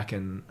go back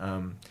and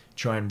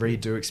try and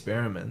redo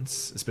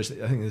experiments,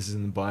 especially I think this is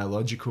in the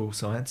biological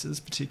sciences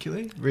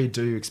particularly,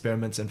 redo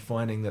experiments and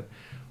finding that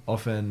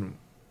often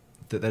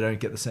that they don't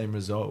get the same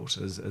result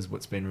as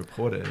what's been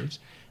reported,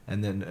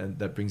 and then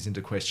that brings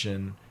into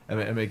question, I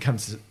mean it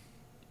comes to,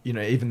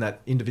 even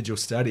that individual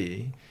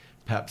study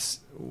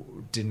perhaps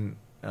didn't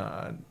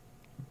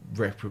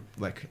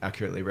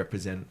accurately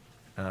represent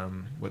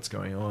what's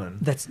going on.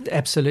 That's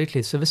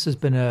absolutely. So this has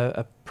been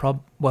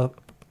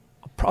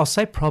I'll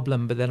say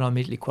problem, but then I'll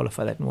immediately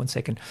qualify that in 1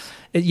 second.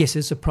 Yes,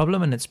 it's a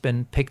problem, and it's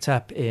been picked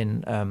up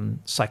in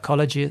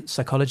psychology.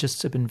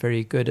 Psychologists have been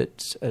very good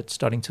at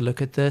starting to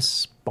look at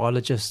this.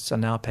 Biologists are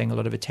now paying a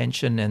lot of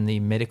attention, and the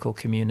medical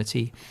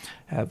community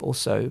have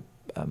also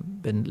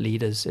been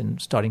leaders in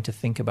starting to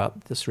think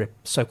about this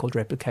so-called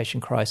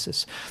replication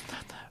crisis.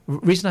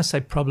 Reason I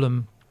say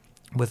problem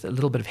with a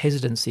little bit of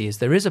hesitancy is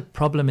there is a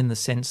problem in the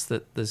sense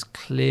that there's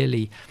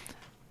clearly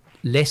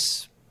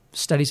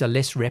studies are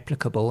less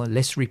replicable and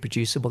less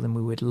reproducible than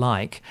we would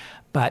like,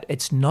 but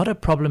it's not a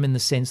problem in the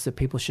sense that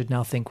people should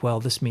now think, well,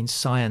 this means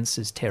science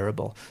is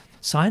terrible.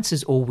 Science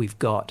is all we've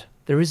got.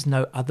 There is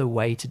no other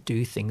way to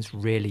do things,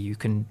 really. You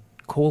can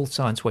call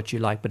science what you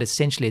like, but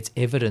essentially it's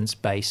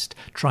evidence-based,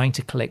 trying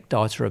to collect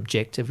data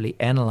objectively,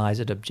 analyze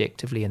it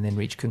objectively, and then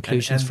reach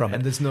conclusions from it.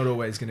 And it's not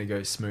always going to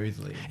go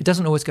smoothly. It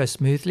doesn't always go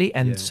smoothly,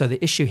 and so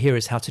the issue here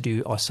is how to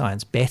do our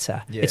science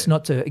better. Yeah. It's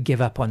not to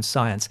give up on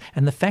science.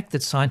 And the fact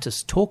that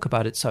scientists talk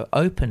about it so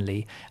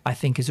openly, I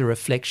think, is a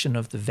reflection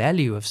of the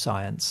value of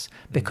science,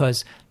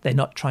 because they're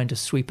not trying to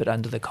sweep it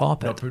under the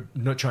carpet.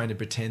 Not trying to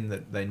pretend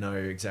that they know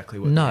exactly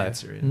what the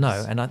answer is.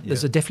 No, and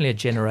there's definitely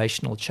a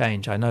generational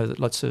change. I know that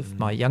lots of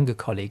my younger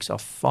colleagues are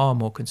far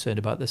more concerned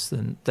about this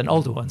than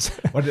older ones.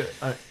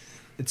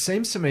 It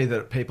seems to me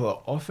that people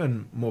are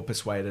often more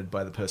persuaded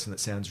by the person that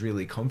sounds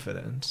really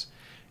confident.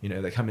 You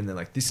know, they come in, they're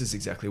like, this is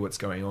exactly what's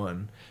going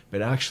on.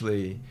 But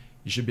actually,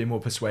 you should be more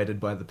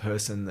persuaded by the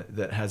person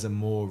that has a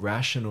more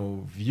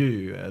rational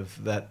view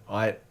of that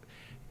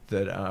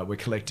we're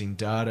collecting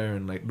data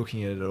and like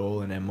looking at it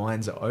all, and our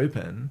minds are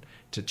open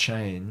to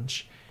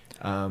change,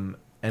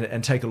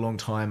 and take a long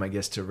time, I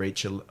guess, to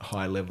reach a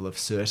high level of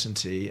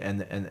certainty, and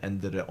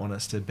that are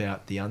honest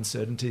about the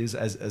uncertainties,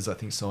 as I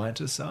think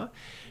scientists are.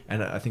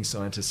 And I think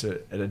scientists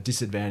are at a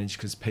disadvantage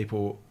because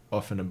people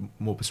often are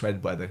more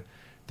persuaded by the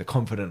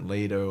confident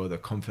leader or the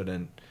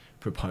confident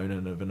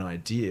proponent of an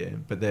idea,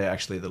 but they're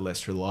actually the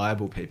less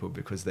reliable people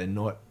because they're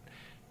not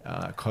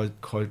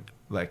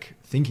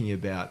thinking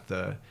about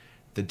the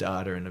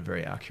data in a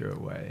very accurate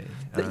way.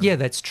 Yeah,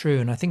 that's true.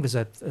 And I think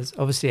there's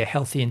obviously a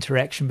healthy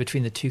interaction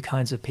between the two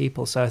kinds of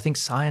people. So I think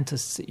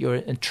scientists,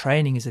 your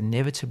training is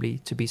inevitably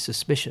to be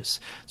suspicious.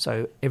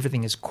 So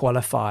everything is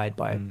qualified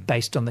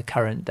based on the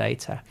current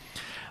data.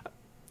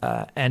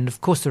 And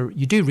of course,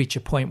 you do reach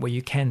a point where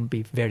you can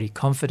be very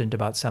confident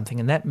about something.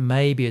 And that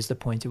maybe is the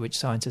point at which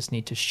scientists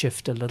need to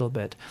shift a little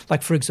bit.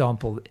 Like, for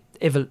example,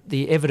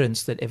 the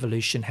evidence that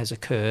evolution has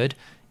occurred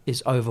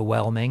is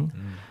overwhelming.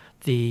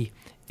 The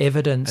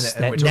evidence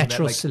that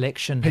natural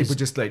selection people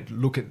just like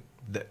look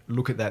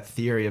at that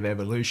theory of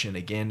evolution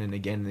again and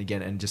again and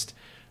again, and just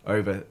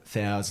over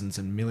thousands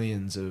and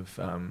millions of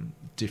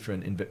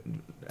different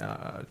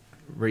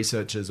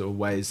researchers or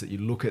ways that you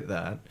look at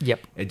that.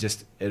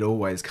 It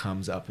always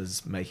comes up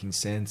as making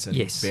sense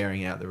and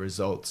bearing out the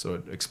results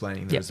or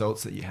explaining the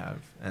results that you have.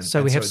 And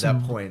so at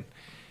that point,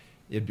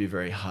 it'd be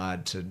very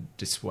hard to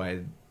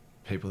dissuade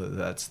people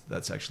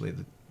that's actually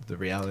the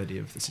reality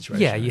of the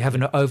situation. Yeah, you have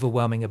an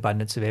overwhelming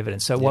abundance of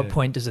evidence. So at what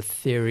point does a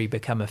theory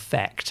become a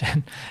fact?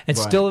 And it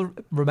still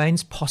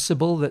remains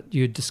possible that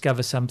you'd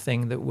discover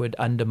something that would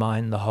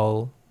undermine the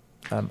whole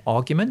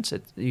argument.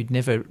 You'd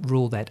never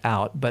rule that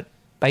out. But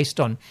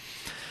based on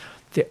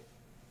the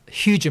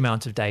huge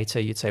amount of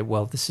data, you'd say,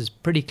 well, this is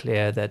pretty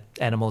clear that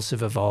animals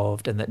have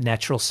evolved and that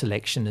natural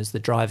selection is the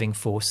driving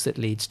force that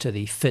leads to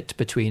the fit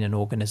between an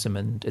organism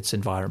and its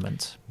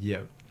environment.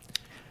 Yeah.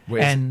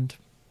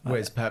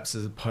 Whereas perhaps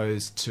as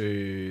opposed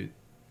to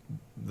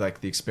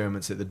like the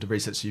experiments that the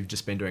research you've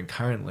just been doing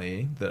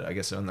currently, that I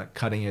guess are on that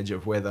cutting edge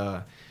of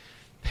whether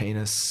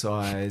penis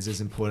size is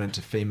important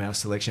to female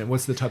selection.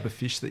 What's the type of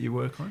fish that you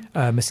work on?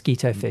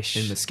 Mosquito fish.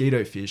 In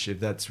mosquito fish,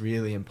 if that's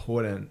really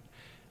important,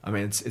 I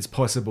mean, it's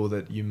possible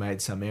that you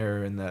made some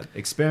error in that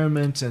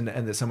experiment and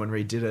that someone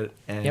redid it.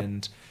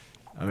 And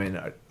I mean,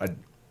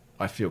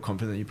 I feel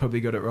confident that you probably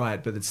got it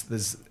right, but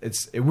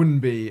it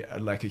wouldn't be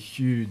like a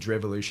huge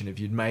revolution if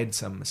you'd made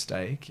some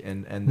mistake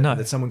and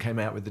that someone came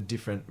out with a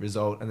different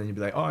result, and then you'd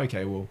be like, oh,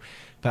 okay, well,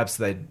 perhaps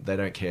they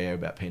don't care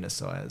about penis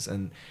size,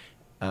 and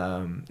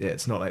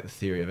it's not like the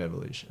theory of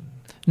evolution.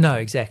 No,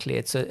 exactly.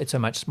 It's a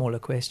much smaller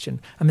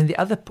question. I mean, the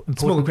other important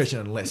smaller question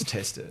and less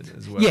tested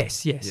as well.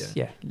 Yes,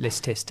 less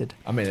tested.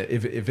 I mean,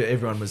 if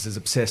everyone was as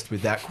obsessed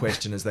with that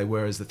question as they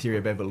were as the theory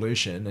of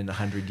evolution in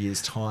 100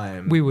 years'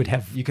 time, you could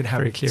have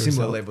very clear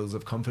similar result. Levels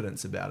of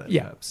confidence about it.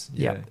 Perhaps.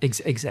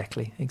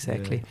 Exactly.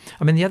 Yeah.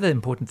 I mean, the other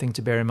important thing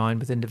to bear in mind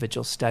with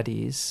individual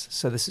studies.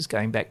 So this is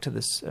going back to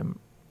this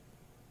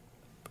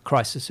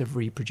crisis of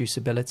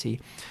reproducibility,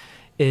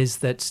 is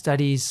that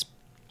studies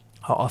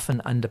are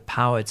often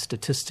underpowered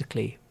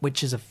statistically,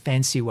 which is a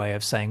fancy way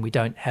of saying we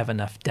don't have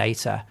enough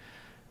data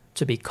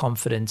to be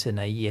confident in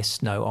a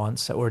yes-no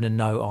answer or in a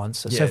no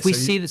answer. So if we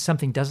see that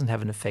something doesn't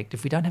have an effect,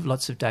 if we don't have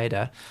lots of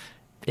data,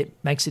 it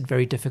makes it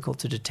very difficult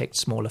to detect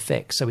small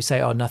effects. So we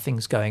say, oh,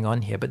 nothing's going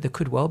on here, but there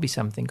could well be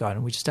something going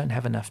on. We just don't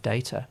have enough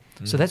data.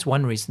 So that's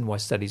one reason why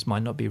studies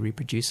might not be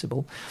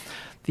reproducible.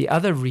 The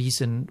other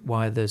reason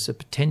why there's a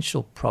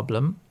potential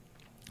problem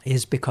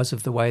is because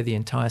of the way the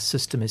entire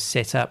system is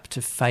set up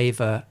to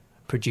favor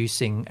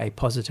producing a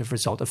positive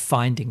result of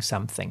finding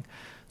something.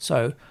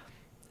 So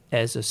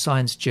as a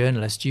science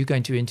journalist, you're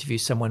going to interview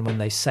someone when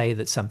they say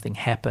that something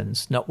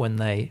happens, not when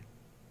they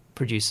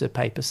produce a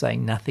paper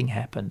saying nothing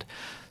happened.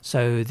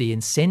 So the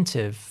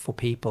incentive for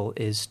people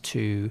is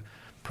to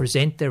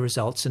present their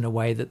results in a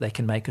way that they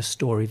can make a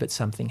story that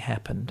something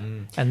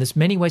happened. And there's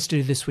many ways to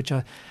do this, which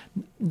are,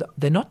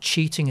 they're not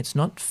cheating, it's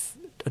not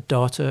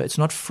data, it's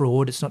not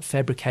fraud, it's not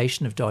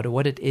fabrication of data.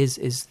 What it is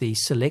the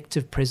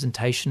selective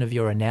presentation of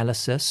your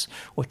analysis,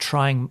 or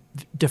trying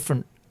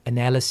different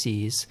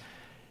analyses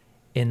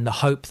in the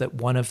hope that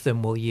one of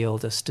them will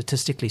yield a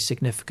statistically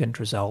significant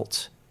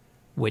result,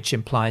 which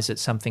implies that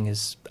something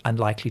is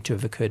unlikely to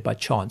have occurred by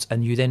chance.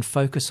 And you then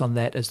focus on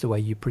that as the way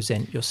you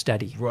present your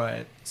study.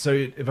 Right. So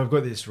if I've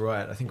got this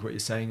right, I think what you're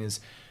saying is,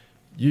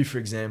 you, for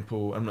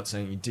example, I'm not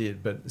saying you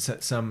did, but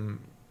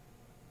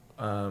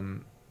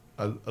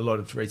a lot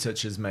of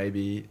researchers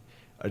maybe,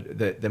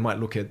 they might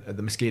look at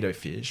the mosquito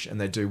fish and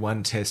they do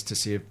one test to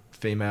see if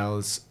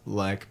females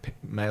like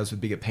males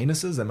with bigger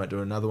penises. They might do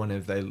another one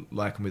if they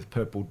like them with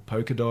purple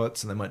polka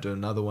dots, and they might do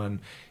another one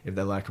if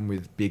they like them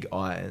with big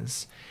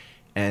eyes.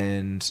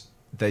 And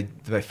they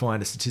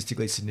find a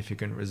statistically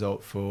significant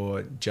result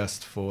for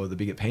the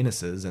bigger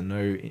penises,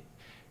 and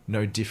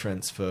no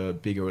difference for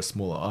bigger or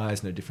smaller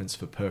eyes, no difference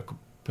for purple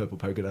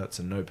polka dots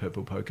and no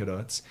purple polka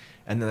dots.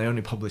 And then they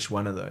only publish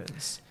one of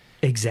those.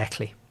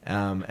 Exactly.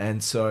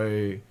 And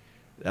so,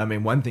 I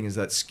mean, one thing is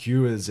that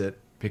skewers it,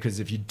 because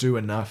if you do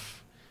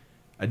enough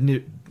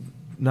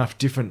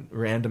different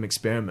random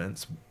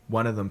experiments,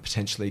 one of them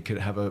potentially could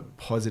have a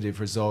positive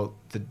result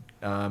that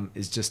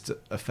is just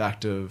a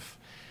fact of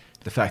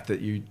the fact that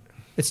you...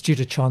 It's due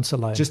to chance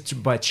alone.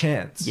 Just by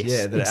chance. Yes,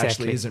 yeah, that exactly.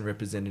 actually isn't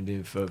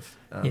representative of...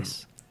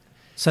 yes.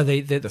 So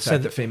the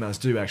fact that females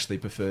do actually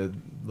prefer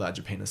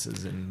larger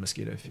penises in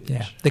mosquito fish.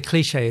 Yeah, the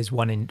cliche is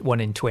 1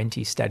 in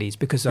 20 studies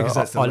because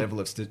that's the level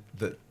of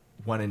that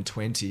 1 in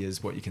 20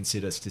 is what you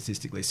consider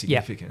statistically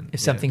significant. Yeah. If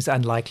something's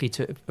unlikely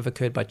to have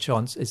occurred by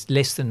chance, it's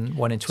less than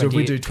 1 in 20. So if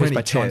we do 20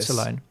 by tests, chance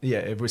alone. Yeah,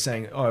 if we're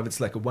saying, if it's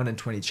like a 1 in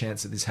 20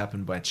 chance that this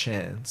happened by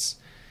chance,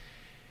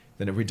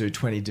 then if we do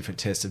 20 different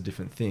tests of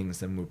different things,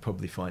 then we'll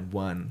probably find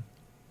one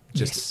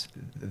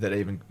that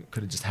even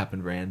could have just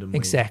happened randomly.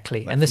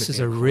 Exactly. Like, and this is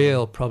a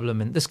real problem,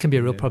 and this can be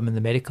a real problem in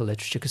the medical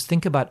literature, because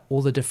think about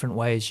all the different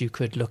ways you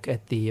could look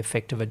at the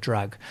effect of a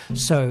drug.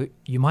 So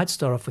you might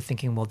start off with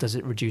thinking, well, does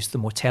it reduce the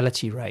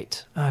mortality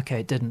rate? Okay,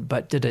 it didn't,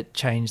 but did it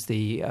change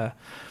the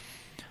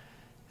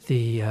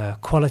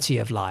quality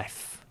of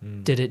life?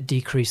 Did it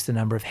decrease the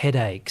number of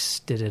headaches?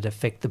 Did it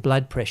affect the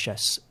blood pressure?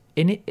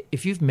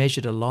 If you've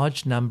measured a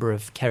large number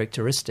of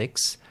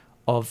characteristics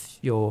of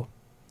your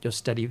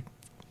study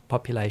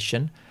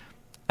population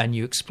and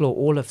you explore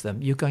all of them,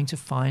 you're going to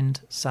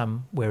find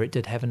some where it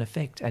did have an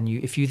effect. And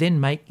if you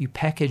then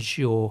package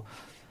your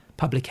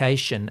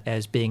publication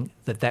as being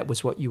that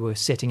was what you were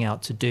setting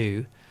out to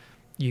do,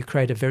 you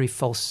create a very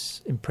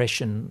false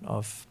impression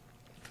of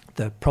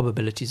the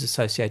probabilities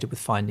associated with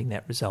finding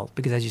that result.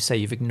 Because as you say,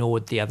 you've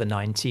ignored the other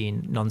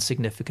 19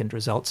 non-significant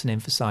results and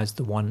emphasized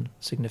the one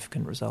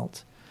significant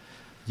result.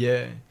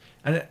 Yeah.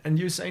 And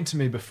you were saying to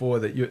me before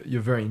that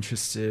you're very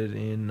interested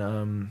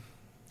in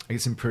I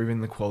guess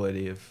improving the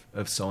quality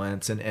of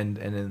science and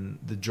in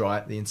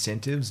the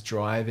incentives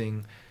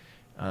driving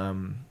that.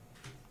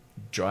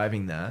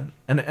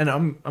 And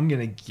I'm going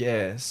to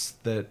guess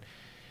that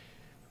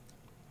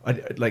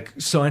like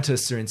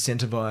scientists are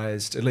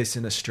incentivized, at least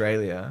in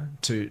Australia,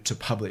 to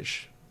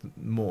publish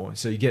more.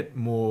 So you get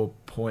more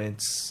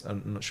points.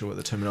 I'm not sure what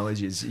the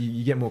terminology is.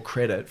 You get more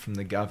credit from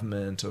the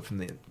government or from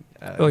the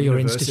or your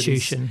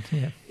institution.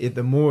 Yeah.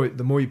 The more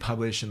you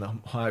publish and the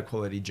higher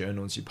quality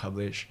journals you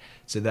publish,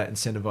 so that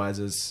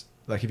incentivizes.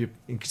 Like if you're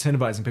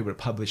incentivizing people to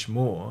publish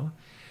more,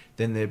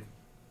 then they're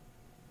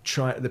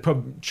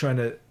probably trying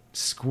to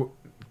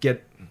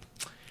get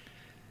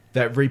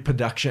that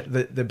reproduction.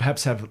 They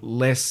perhaps have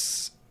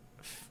less.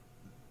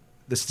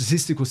 The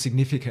statistical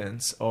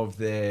significance of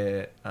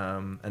their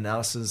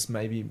analysis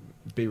maybe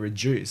be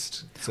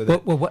reduced. So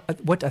that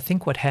what I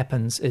think what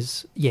happens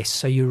is, yes,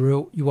 so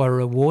you are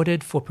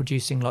rewarded for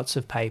producing lots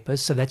of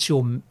papers. So that's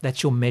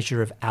your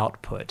measure of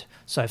output.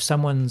 So if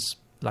someone's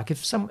like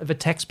if a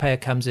taxpayer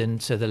comes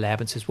into the lab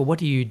and says, well, what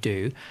do you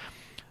do?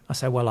 I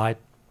say, well, I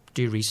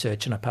do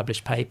research and I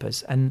publish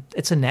papers. And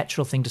it's a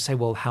natural thing to say,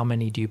 well, how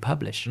many do you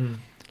publish?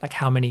 Like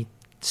how many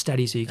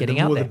studies are you getting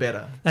out there? The more the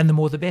better. And the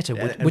more the better.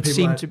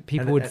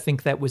 People would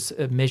think that was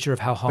a measure of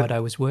how hard I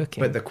was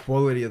working. But the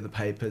quality of the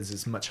papers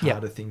is a much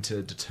harder thing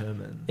to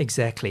determine.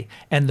 Exactly.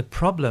 And the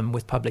problem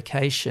with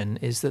publication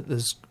is that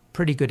there's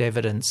pretty good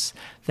evidence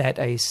that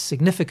a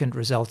significant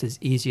result is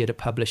easier to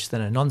publish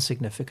than a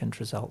non-significant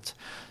result.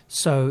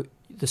 So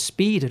the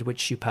speed at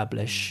which you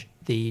publish,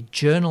 the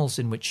journals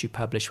in which you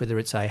publish, whether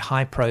it's a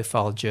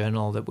high-profile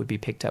journal that would be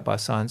picked up by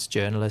science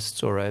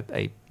journalists or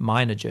a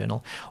minor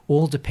journal,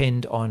 all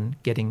depend on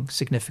getting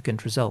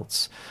significant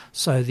results.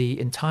 So the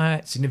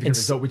entire... Significant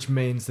result, which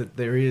means that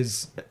there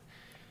is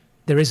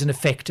there is an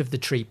effect of the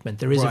treatment.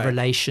 There is Right. a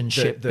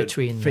relationship The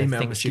between the female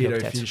things you mosquito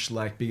looked at. fish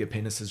like bigger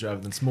penises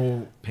rather than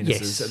small penises.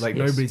 Yes, Like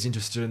yes. nobody's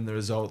interested in the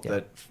result Yeah.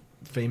 that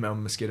female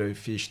mosquito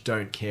fish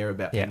don't care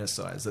about Yeah. penis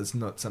size. That's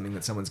not something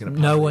that someone's going to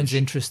No publish one's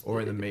interested.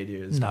 or in the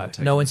media. Is No, gonna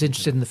take no one's into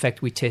interested in the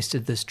fact we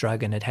tested this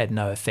drug and it had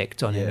no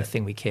effect on Yeah,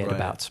 anything we cared right.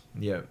 about.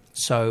 Yeah.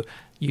 So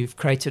you've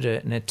created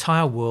an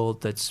entire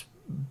world that's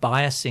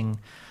biasing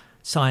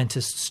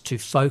scientists to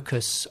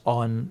focus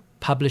on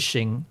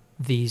publishing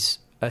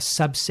a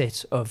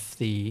subset of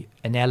the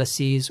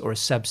analyses or a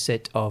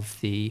subset of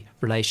the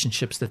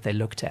relationships that they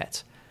looked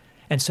at.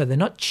 And so they're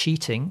not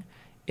cheating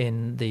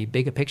in the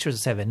bigger picture.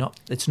 As I say,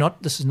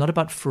 this is not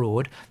about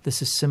fraud.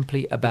 This is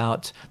simply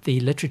about the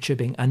literature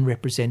being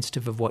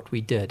unrepresentative of what we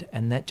did.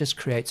 And that just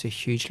creates a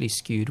hugely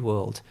skewed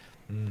world.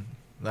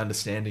 The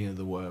understanding of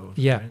the world.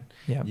 Yeah, Right?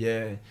 yeah.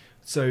 Yeah.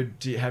 So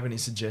do you have any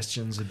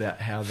suggestions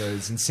about how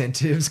those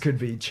incentives could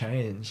be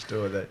changed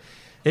or that?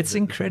 It's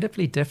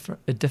incredibly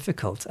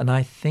difficult, and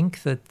I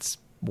think that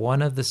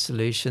one of the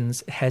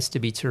solutions has to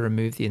be to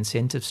remove the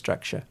incentive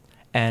structure,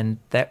 and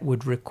that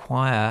would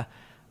require,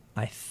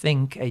 I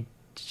think, a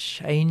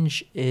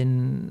change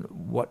in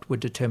what would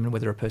determine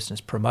whether a person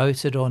is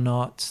promoted or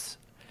not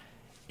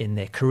in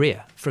their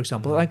career. For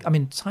example,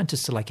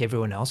 scientists are like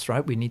everyone else,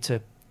 right? We need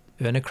to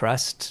earn a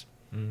crust,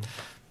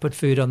 put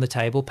food on the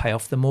table, pay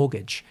off the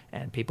mortgage,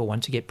 and people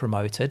want to get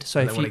promoted. So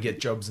And if they want to get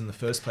jobs in the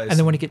first place. and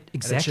they want to get and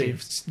exactly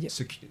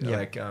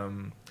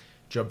achieve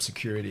job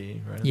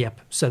security, right?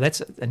 Yep. So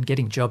and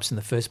getting jobs in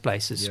the first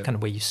place is kind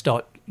of where you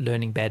start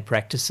learning bad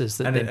practices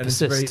that then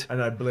persist.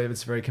 And I believe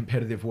it's a very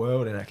competitive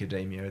world in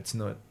academia. It's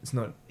not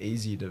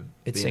easy to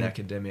be an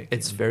academic.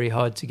 It's very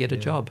hard to get a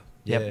job.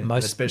 Yeah,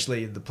 Yep.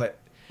 especially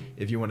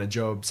if you want a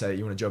job, say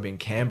you want a job in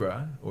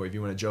Canberra or if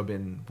you want a job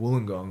in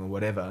Wollongong or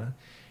whatever,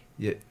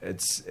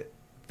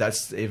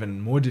 that's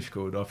even more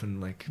difficult. Often,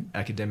 like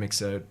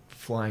academics are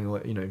flying,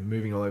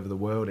 moving all over the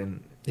world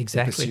in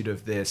pursuit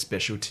of their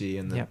specialty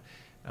and the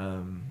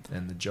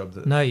job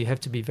that. No, you have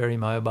to be very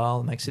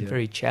mobile. It makes it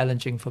very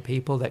challenging for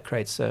people. That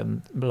creates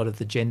a lot of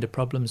the gender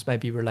problems,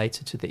 maybe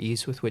related to the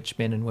ease with which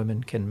men and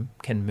women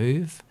can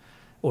move,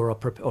 or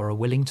are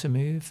willing to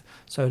move.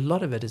 So a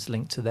lot of it is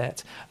linked to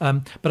that.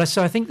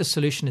 So I think the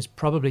solution is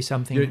probably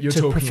something You're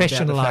to talking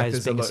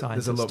professionalize being a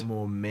scientist. There's a lot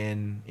more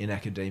men in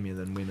academia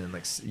than women.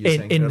 Like you're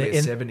saying,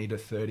 earlier, 70 to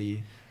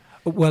 30.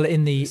 Well,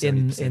 in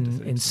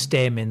 70% in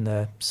STEM, in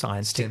the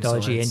science, STEM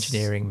technology, science.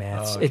 engineering,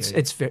 maths,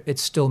 Okay.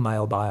 it's still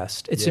male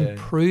biased. It's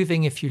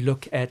improving if you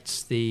look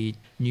at the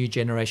new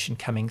generation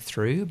coming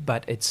through,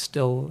 but it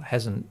still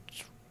hasn't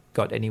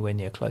got anywhere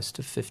near close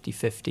to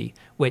 50-50,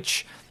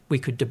 which we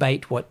could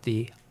debate what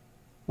the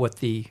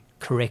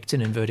correct,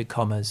 in inverted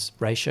commas,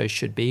 ratio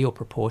should be or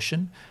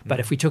proportion. But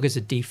if we took as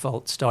a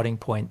default starting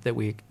point that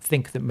we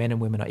think that men and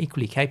women are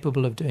equally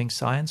capable of doing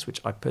science, which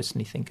I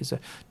personally think is a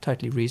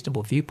totally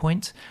reasonable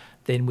viewpoint,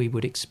 then we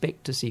would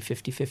expect to see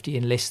 50-50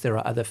 unless there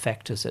are other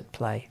factors at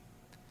play.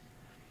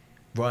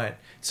 Right.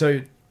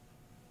 So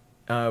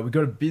we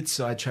got a bit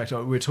sidetracked. We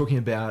were talking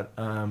about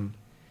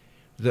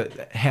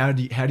how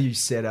do you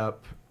set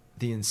up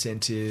the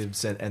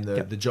incentives and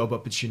the job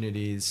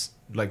opportunities,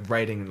 like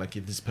rating, like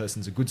if this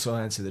person's a good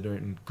scientist, they're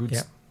doing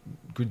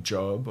good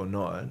job or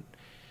not.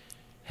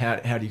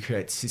 How do you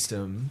create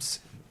systems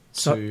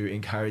to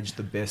encourage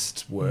the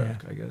best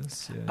work, I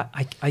guess? Yeah.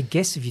 I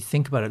guess if you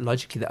think about it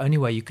logically, the only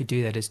way you could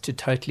do that is to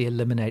totally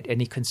eliminate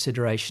any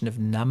consideration of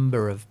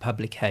number of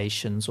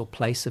publications or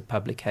place of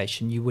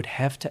publication. You would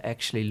have to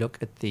actually look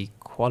at the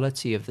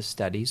quality of the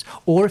studies,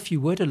 or if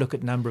you were to look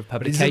at number of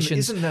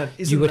publications,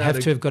 you would have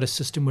to have got a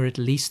system where at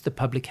least the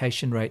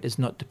publication rate is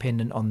not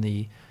dependent on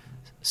the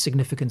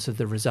significance of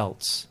the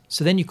results.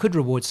 So then you could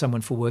reward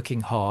someone for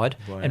working hard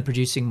and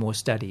producing more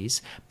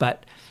studies,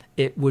 but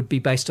it would be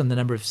based on the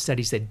number of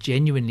studies they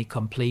genuinely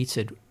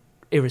completed,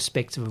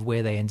 irrespective of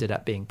where they ended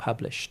up being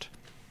published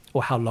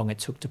or how long it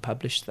took to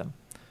publish them.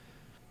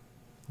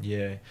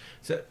 Yeah.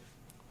 So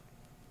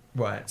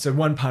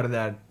one part of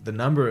that, the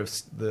number of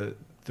the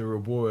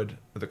reward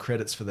or the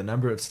credits for the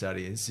number of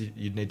studies,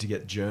 you'd need to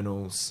get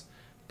journals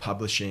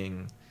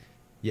publishing,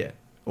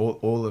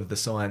 all of the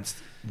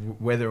science,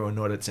 whether or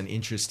not it's an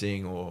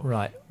interesting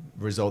or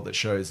result that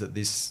shows that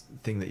this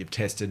thing that you've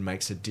tested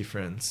makes a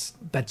difference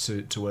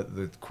to what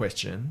the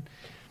question,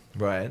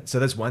 right? So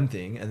that's one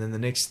thing. And then the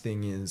next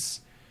thing is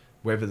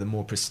whether the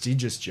more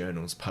prestigious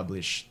journals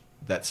publish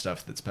that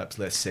stuff that's perhaps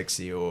less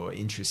sexy or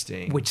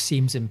interesting. Which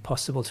seems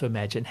impossible to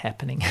imagine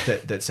happening.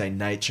 that say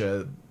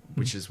Nature,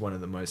 which is one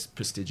of the most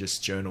prestigious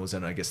journals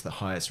and I guess the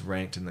highest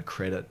ranked in the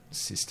credit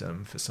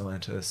system for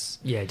scientists.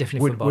 Yeah,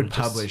 definitely would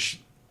publish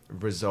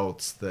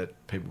results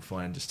that people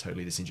find just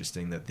totally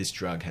disinteresting, that this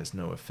drug has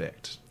no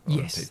effect on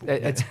people.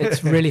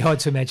 It's really hard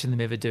to imagine them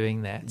ever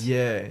doing that.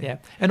 Yeah.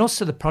 And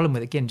also the problem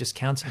with, again, just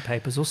counting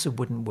papers also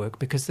wouldn't work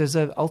because there's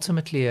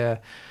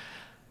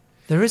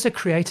there is a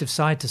creative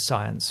side to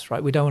science,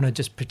 right? We don't want to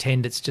just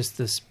pretend it's just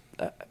this.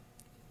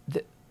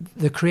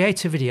 The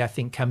creativity, I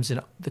think, comes in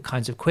the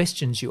kinds of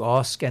questions you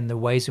ask and the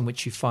ways in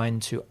which you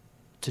find to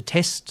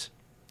test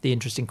the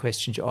interesting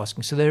questions you're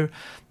asking. So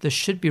there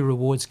should be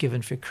rewards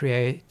given for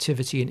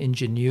creativity and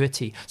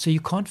ingenuity. So you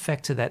can't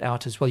factor that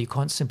out as well. You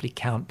can't simply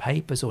count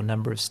papers or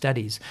number of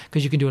studies,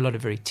 because you can do a lot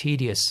of very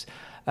tedious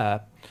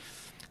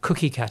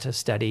cookie cutter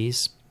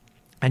studies,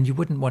 and you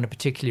wouldn't want to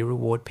particularly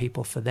reward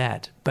people for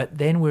that. But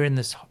then we're in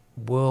this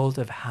world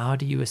of how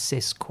do you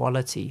assess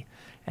quality?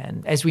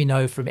 And as we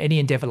know from any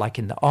endeavor, like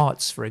in the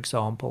arts, for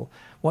example,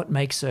 what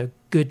makes a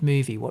good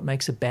movie? What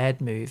makes a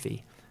bad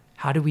movie?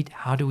 How do we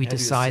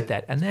decide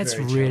that? And that's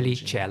really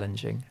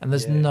challenging. And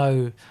there's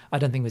I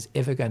don't think there's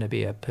ever going to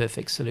be a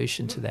perfect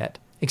solution to that.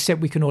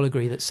 Except we can all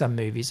agree that some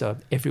movies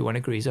everyone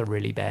agrees are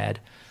really bad,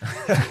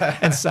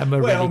 and some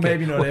are really good.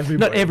 Maybe not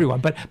everybody. Not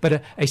everyone,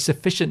 but a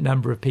sufficient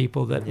number of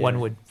people that one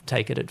would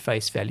take it at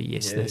face value.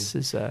 Yes, this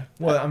is a...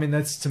 Well, I mean,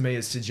 that's, to me,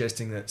 is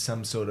suggesting that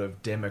some sort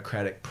of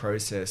democratic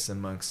process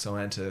amongst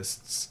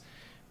scientists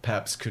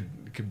perhaps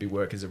could be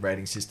work as a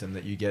rating system,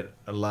 that you get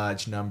a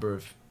large number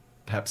of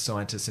perhaps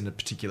scientists in a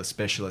particular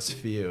specialist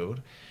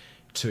field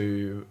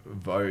to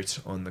vote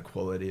on the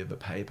quality of a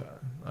paper.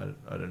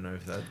 I don't know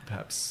if that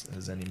perhaps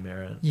has any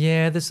merit.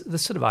 Yeah, there's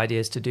sort of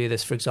ideas to do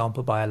this, for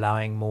example, by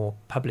allowing more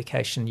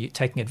publication,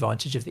 taking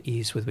advantage of the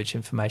ease with which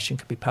information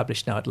could be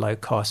published now at low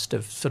cost,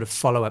 of sort of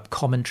follow-up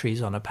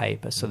commentaries on a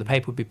paper. So the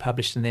paper would be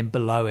published, and then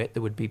below it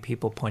there would be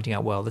people pointing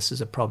out, well, this is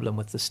a problem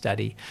with the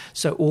study.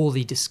 So all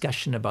the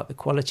discussion about the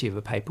quality of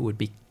a paper would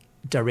be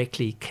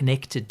directly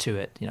connected to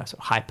it, sort of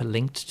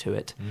hyperlinked to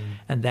it,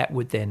 and that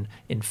would then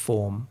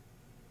inform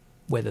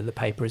whether the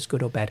paper is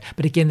good or bad.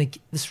 But again,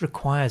 this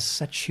requires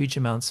such huge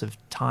amounts of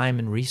time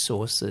and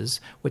resources,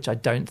 which I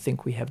don't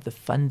think we have the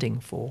funding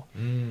for.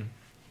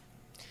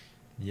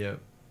 Yeah.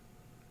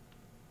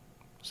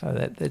 So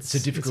it's a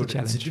difficult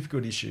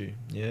issue,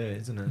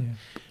 isn't it?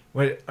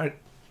 Yeah. Well,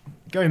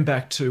 going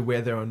back to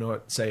whether or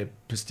not, say, a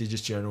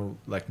prestigious journal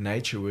like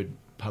Nature would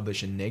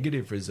publish a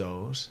negative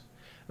result,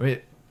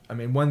 I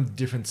mean, one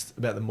difference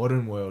about the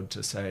modern world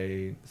to,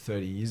 say,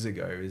 30 years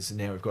ago is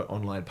now we've got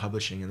online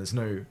publishing, and there's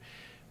no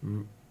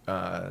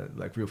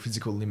like real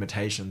physical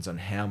limitations on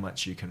how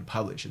much you can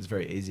publish. It's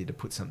very easy to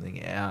put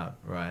something out,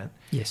 right?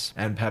 Yes.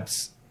 And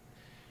perhaps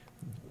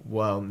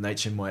while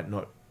Nature might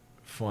not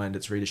find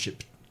its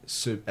readership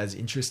as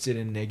interested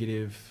in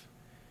negative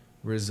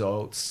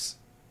results,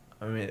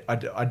 I mean,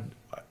 I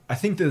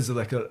think there's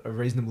like a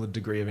reasonable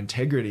degree of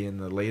integrity in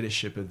the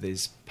leadership of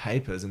these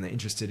papers, and they're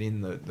interested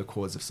in the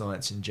cause of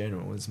science in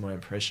general, is my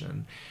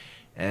impression.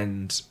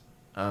 And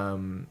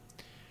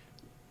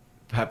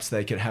perhaps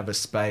they could have a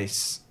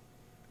space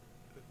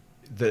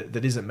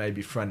that isn't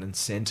maybe front and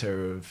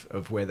center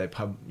of where they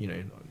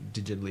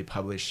digitally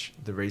publish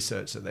the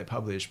research that they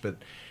publish, but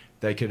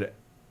they could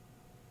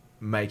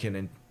make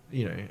a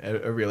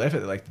real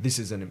effort. Like, this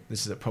is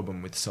a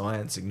problem with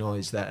science,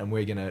 acknowledge that, and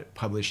we're going to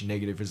publish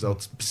negative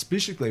results,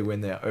 specifically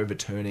when they're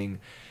overturning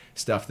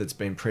stuff that's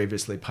been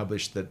previously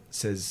published that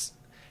says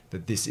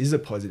that this is a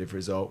positive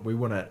result. We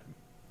want to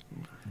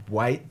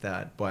weight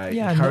that by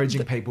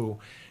encouraging people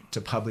to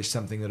publish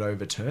something that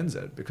overturns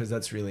it, because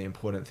that's a really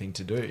important thing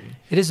to do.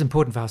 It is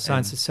important for how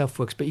science itself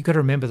works, but you've got to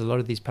remember that a lot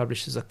of these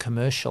publishers are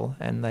commercial,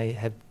 and they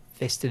have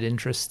vested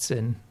interests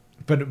in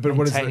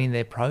maintaining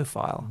their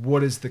profile.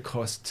 What is the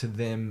cost to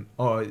them?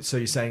 Oh, so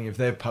you're saying if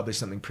they've published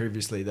something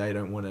previously, they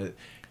don't want to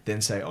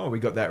then say, oh, we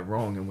got that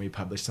wrong, and we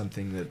published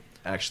something that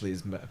actually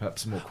is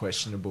perhaps more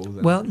questionable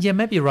than... Well, yeah,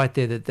 maybe you're right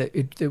there that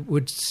it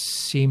would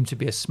seem to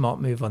be a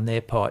smart move on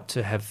their part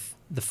to have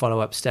the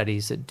follow-up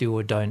studies that do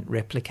or don't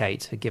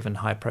replicate a given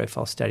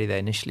high-profile study they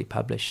initially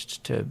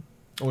published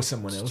or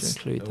someone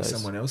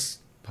else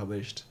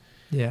published.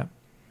 Yeah.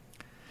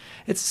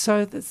 It's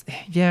so that's,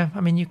 I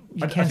mean, you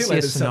can see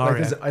a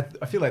scenario.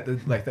 I feel like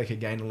they could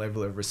gain a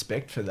level of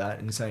respect for that,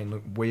 and saying,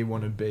 look, we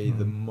want to be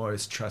the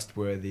most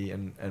trustworthy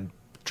and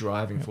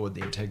driving forward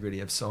the integrity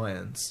of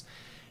science,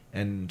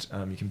 and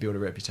you can build a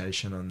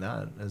reputation on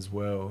that as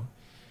well,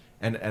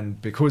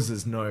 and because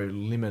there's no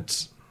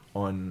limit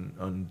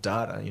on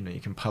data, you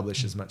can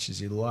publish as much as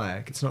you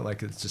like. It's not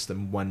like it's just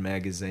one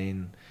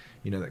magazine,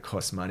 that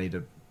costs money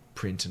to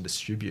print and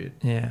distribute.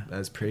 Yeah,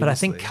 as previously. But I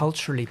think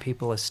culturally,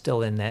 people are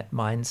still in that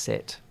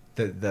mindset.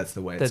 That's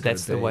the way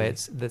that's the way it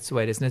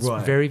is, and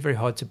it's very, very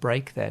hard to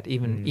break that.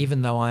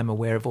 Even though I'm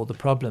aware of all the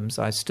problems,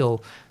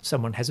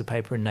 someone has a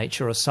paper in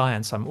Nature or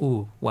Science,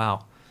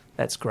 wow,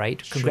 that's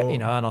great.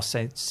 And I'll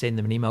send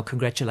them an email,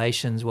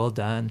 congratulations, well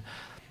done,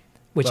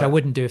 which I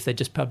wouldn't do if they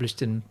just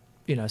published in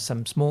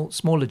some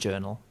smaller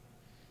journal,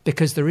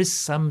 because there is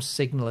some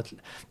signal.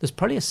 There's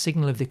probably a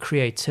signal of the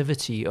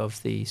creativity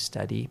of the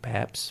study,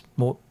 perhaps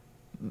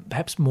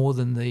more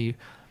than the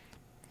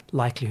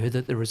likelihood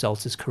that the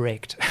result is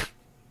correct.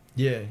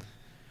 Yeah,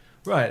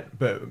 right.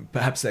 But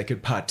perhaps they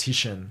could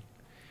partition.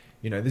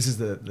 This is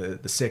the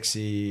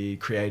sexy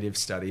creative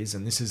studies,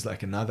 and this is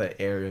like another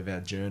area of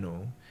our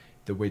journal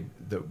that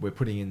we're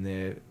putting in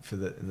there for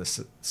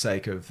the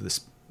sake of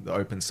the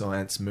open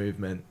science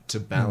movement to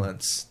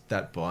balance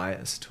that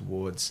bias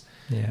towards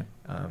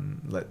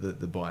like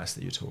the bias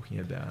that you're talking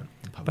about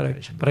in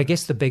publication. But I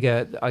guess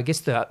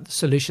the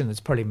solution that's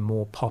probably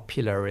more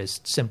popular is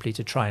simply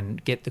to try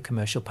and get the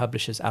commercial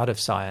publishers out of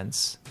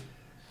science.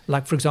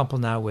 Like, for example,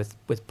 now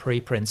with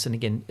preprints, and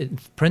again, in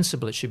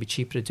principle, it should be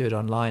cheaper to do it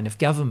online. If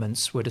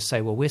governments were to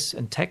say, well,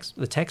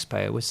 the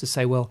taxpayer was to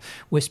say, well,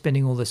 we're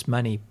spending all this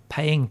money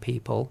paying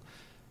people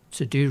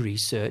to do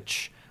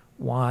research,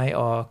 why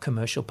are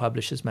commercial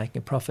publishers making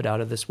a profit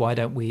out of this? Why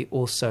don't we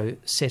also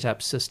set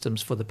up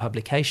systems for the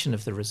publication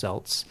of the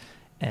results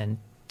and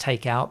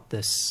take out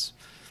this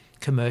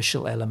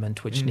commercial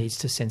element which needs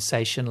to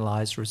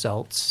sensationalize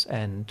results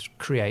and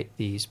create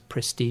these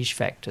prestige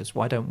factors?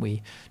 Why don't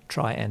we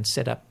try and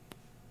set up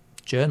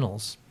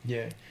journals?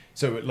 Yeah.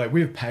 So, like,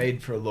 we've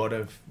paid for a lot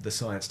of the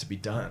science to be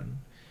done.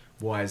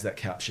 Why is that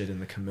captured in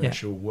the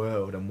commercial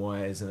world, and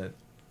why isn't it?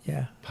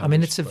 Yeah. I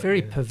mean, it's a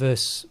very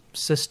perverse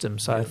system.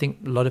 So I think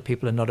a lot of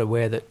people are not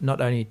aware that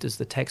not only does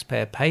the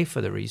taxpayer pay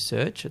for the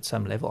research at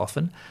some level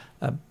often,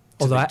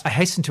 although I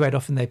hasten to add,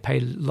 often they pay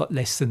a lot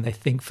less than they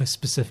think for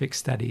specific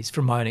studies.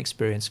 From my own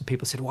experience, and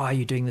people said, why are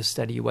you doing this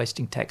study? You're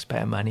wasting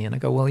taxpayer money. And I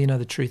go, well,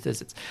 the truth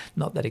is it's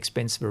not that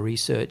expensive a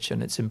research,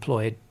 and it's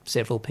employed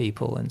several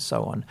people and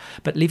so on.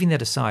 But leaving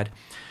that aside,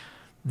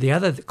 the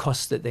other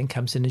cost that then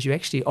comes in is you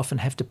actually often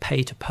have to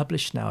pay to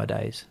publish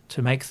nowadays.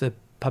 To make the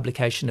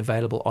publication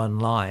available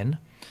online,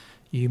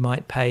 you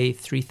might pay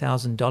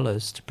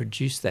 $3,000 to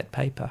produce that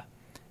paper.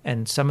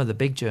 And some of the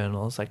big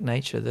journals like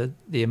Nature,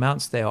 the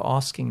amounts they are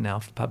asking now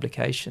for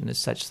publication is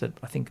such that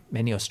I think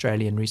many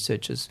Australian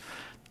researchers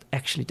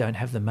actually don't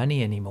have the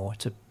money anymore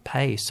to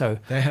pay. So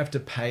they have to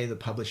pay the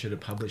publisher to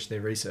publish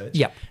their research.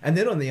 Yep. And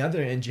then on the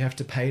other end, you have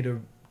to pay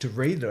to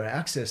read or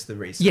access the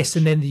research. Yes,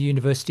 and then the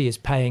university is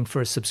paying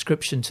for a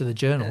subscription to the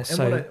journal.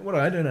 And what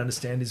I don't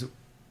understand is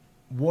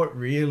what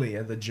really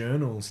are the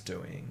journals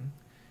doing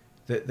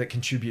that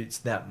contributes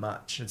that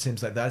much? It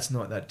seems like that's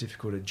not that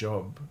difficult a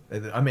job.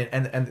 I mean,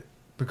 and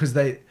because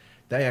they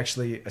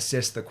actually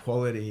assess the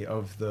quality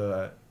of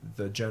the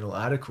journal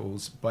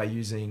articles by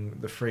using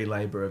the free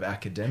labour of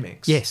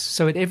academics. Yes,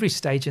 so at every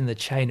stage in the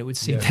chain, it would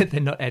seem that they're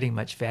not adding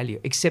much value,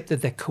 except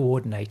that they're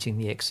coordinating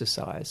the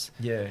exercise.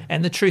 Yeah.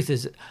 And the truth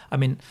is, I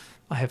mean,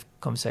 I have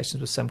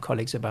conversations with some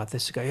colleagues about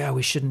this who go, yeah,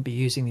 we shouldn't be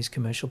using these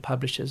commercial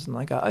publishers. And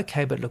I go,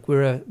 okay, but look,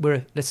 we're a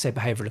let's say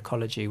behavioural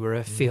ecology. We're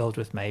a field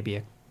with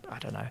maybe,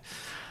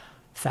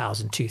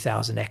 1,000,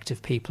 2,000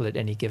 active people at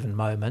any given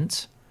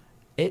moment.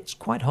 It's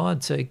quite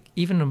hard to,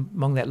 even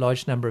among that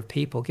large number of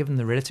people, given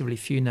the relatively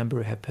few number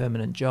who have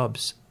permanent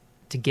jobs,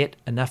 to get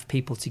enough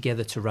people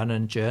together to run a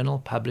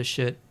journal, publish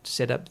it,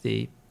 set up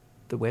the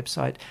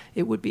website.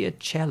 It would be a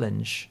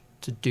challenge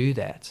to do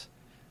that.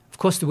 Of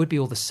course, there would be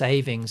all the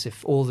savings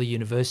if all the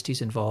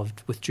universities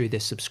involved withdrew their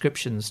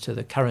subscriptions to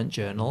the current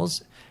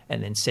journals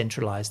and then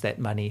centralised that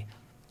money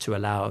to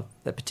allow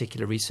that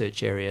particular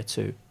research area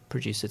to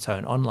produce its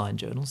own online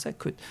journals. That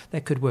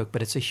could work,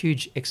 but it's a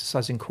huge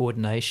exercise in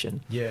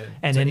coordination. Yeah,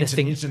 and so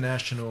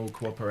international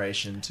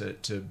cooperation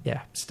to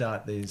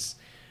start these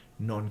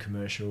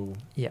non-commercial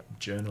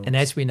journals. And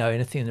as we know,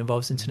 anything that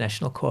involves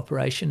international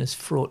cooperation is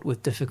fraught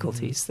with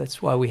difficulties.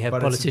 That's why we have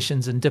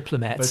politicians and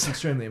diplomats. But it's an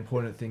extremely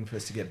important thing for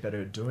us to get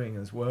better at doing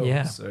as well.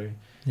 Yeah. So,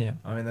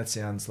 I mean, that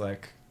sounds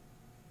like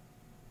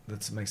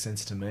that makes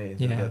sense to me.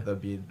 That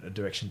there'd be a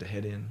direction to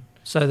head in.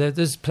 So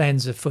there's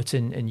plans afoot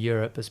in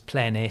Europe as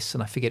Plan S,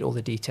 and I forget all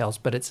the details,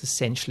 but it's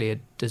essentially a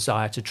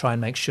desire to try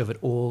and make sure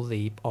that all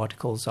the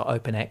articles are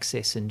open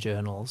access in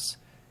journals,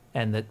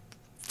 and that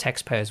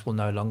taxpayers will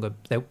no longer,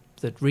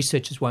 that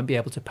researchers won't be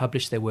able to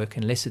publish their work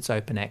unless it's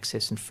open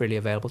access and freely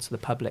available to the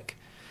public,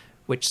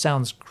 which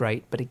sounds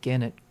great, but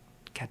again, it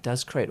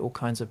does create all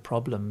kinds of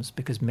problems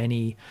because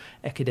many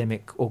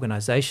academic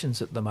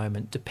organisations at the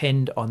moment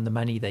depend on the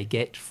money they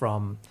get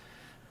from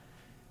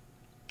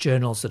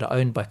journals that are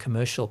owned by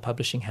commercial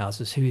publishing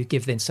houses who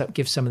give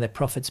some of their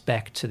profits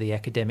back to the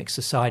academic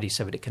society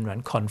so that it can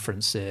run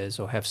conferences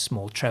or have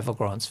small travel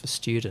grants for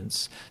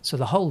students. So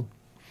the whole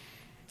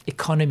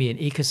economy and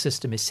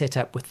ecosystem is set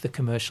up with the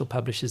commercial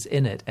publishers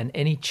in it, and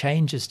any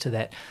changes to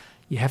that,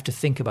 you have to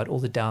think about all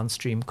the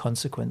downstream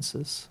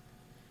consequences.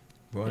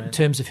 Right. In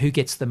terms of who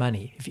gets the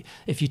money.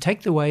 If you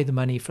take away the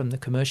money from the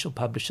commercial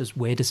publishers,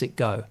 where does it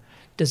go?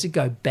 Does it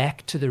go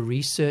back to the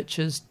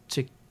researchers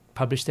to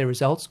publish their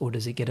results, or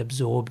does it get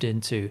absorbed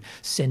into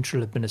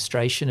central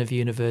administration of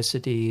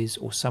universities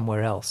or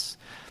somewhere else?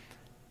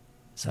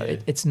 So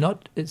it's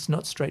not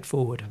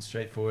straightforward. It's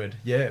straightforward,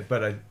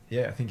 but I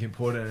think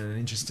important and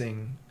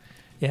interesting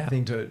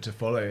thing to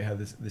follow how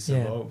this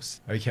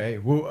evolves. Okay,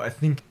 well, I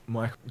think,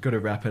 Mike, we've got to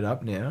wrap it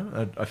up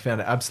now. I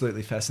found it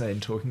absolutely fascinating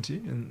talking to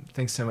you, and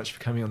thanks so much for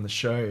coming on the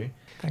show.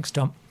 Thanks,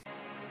 Tom.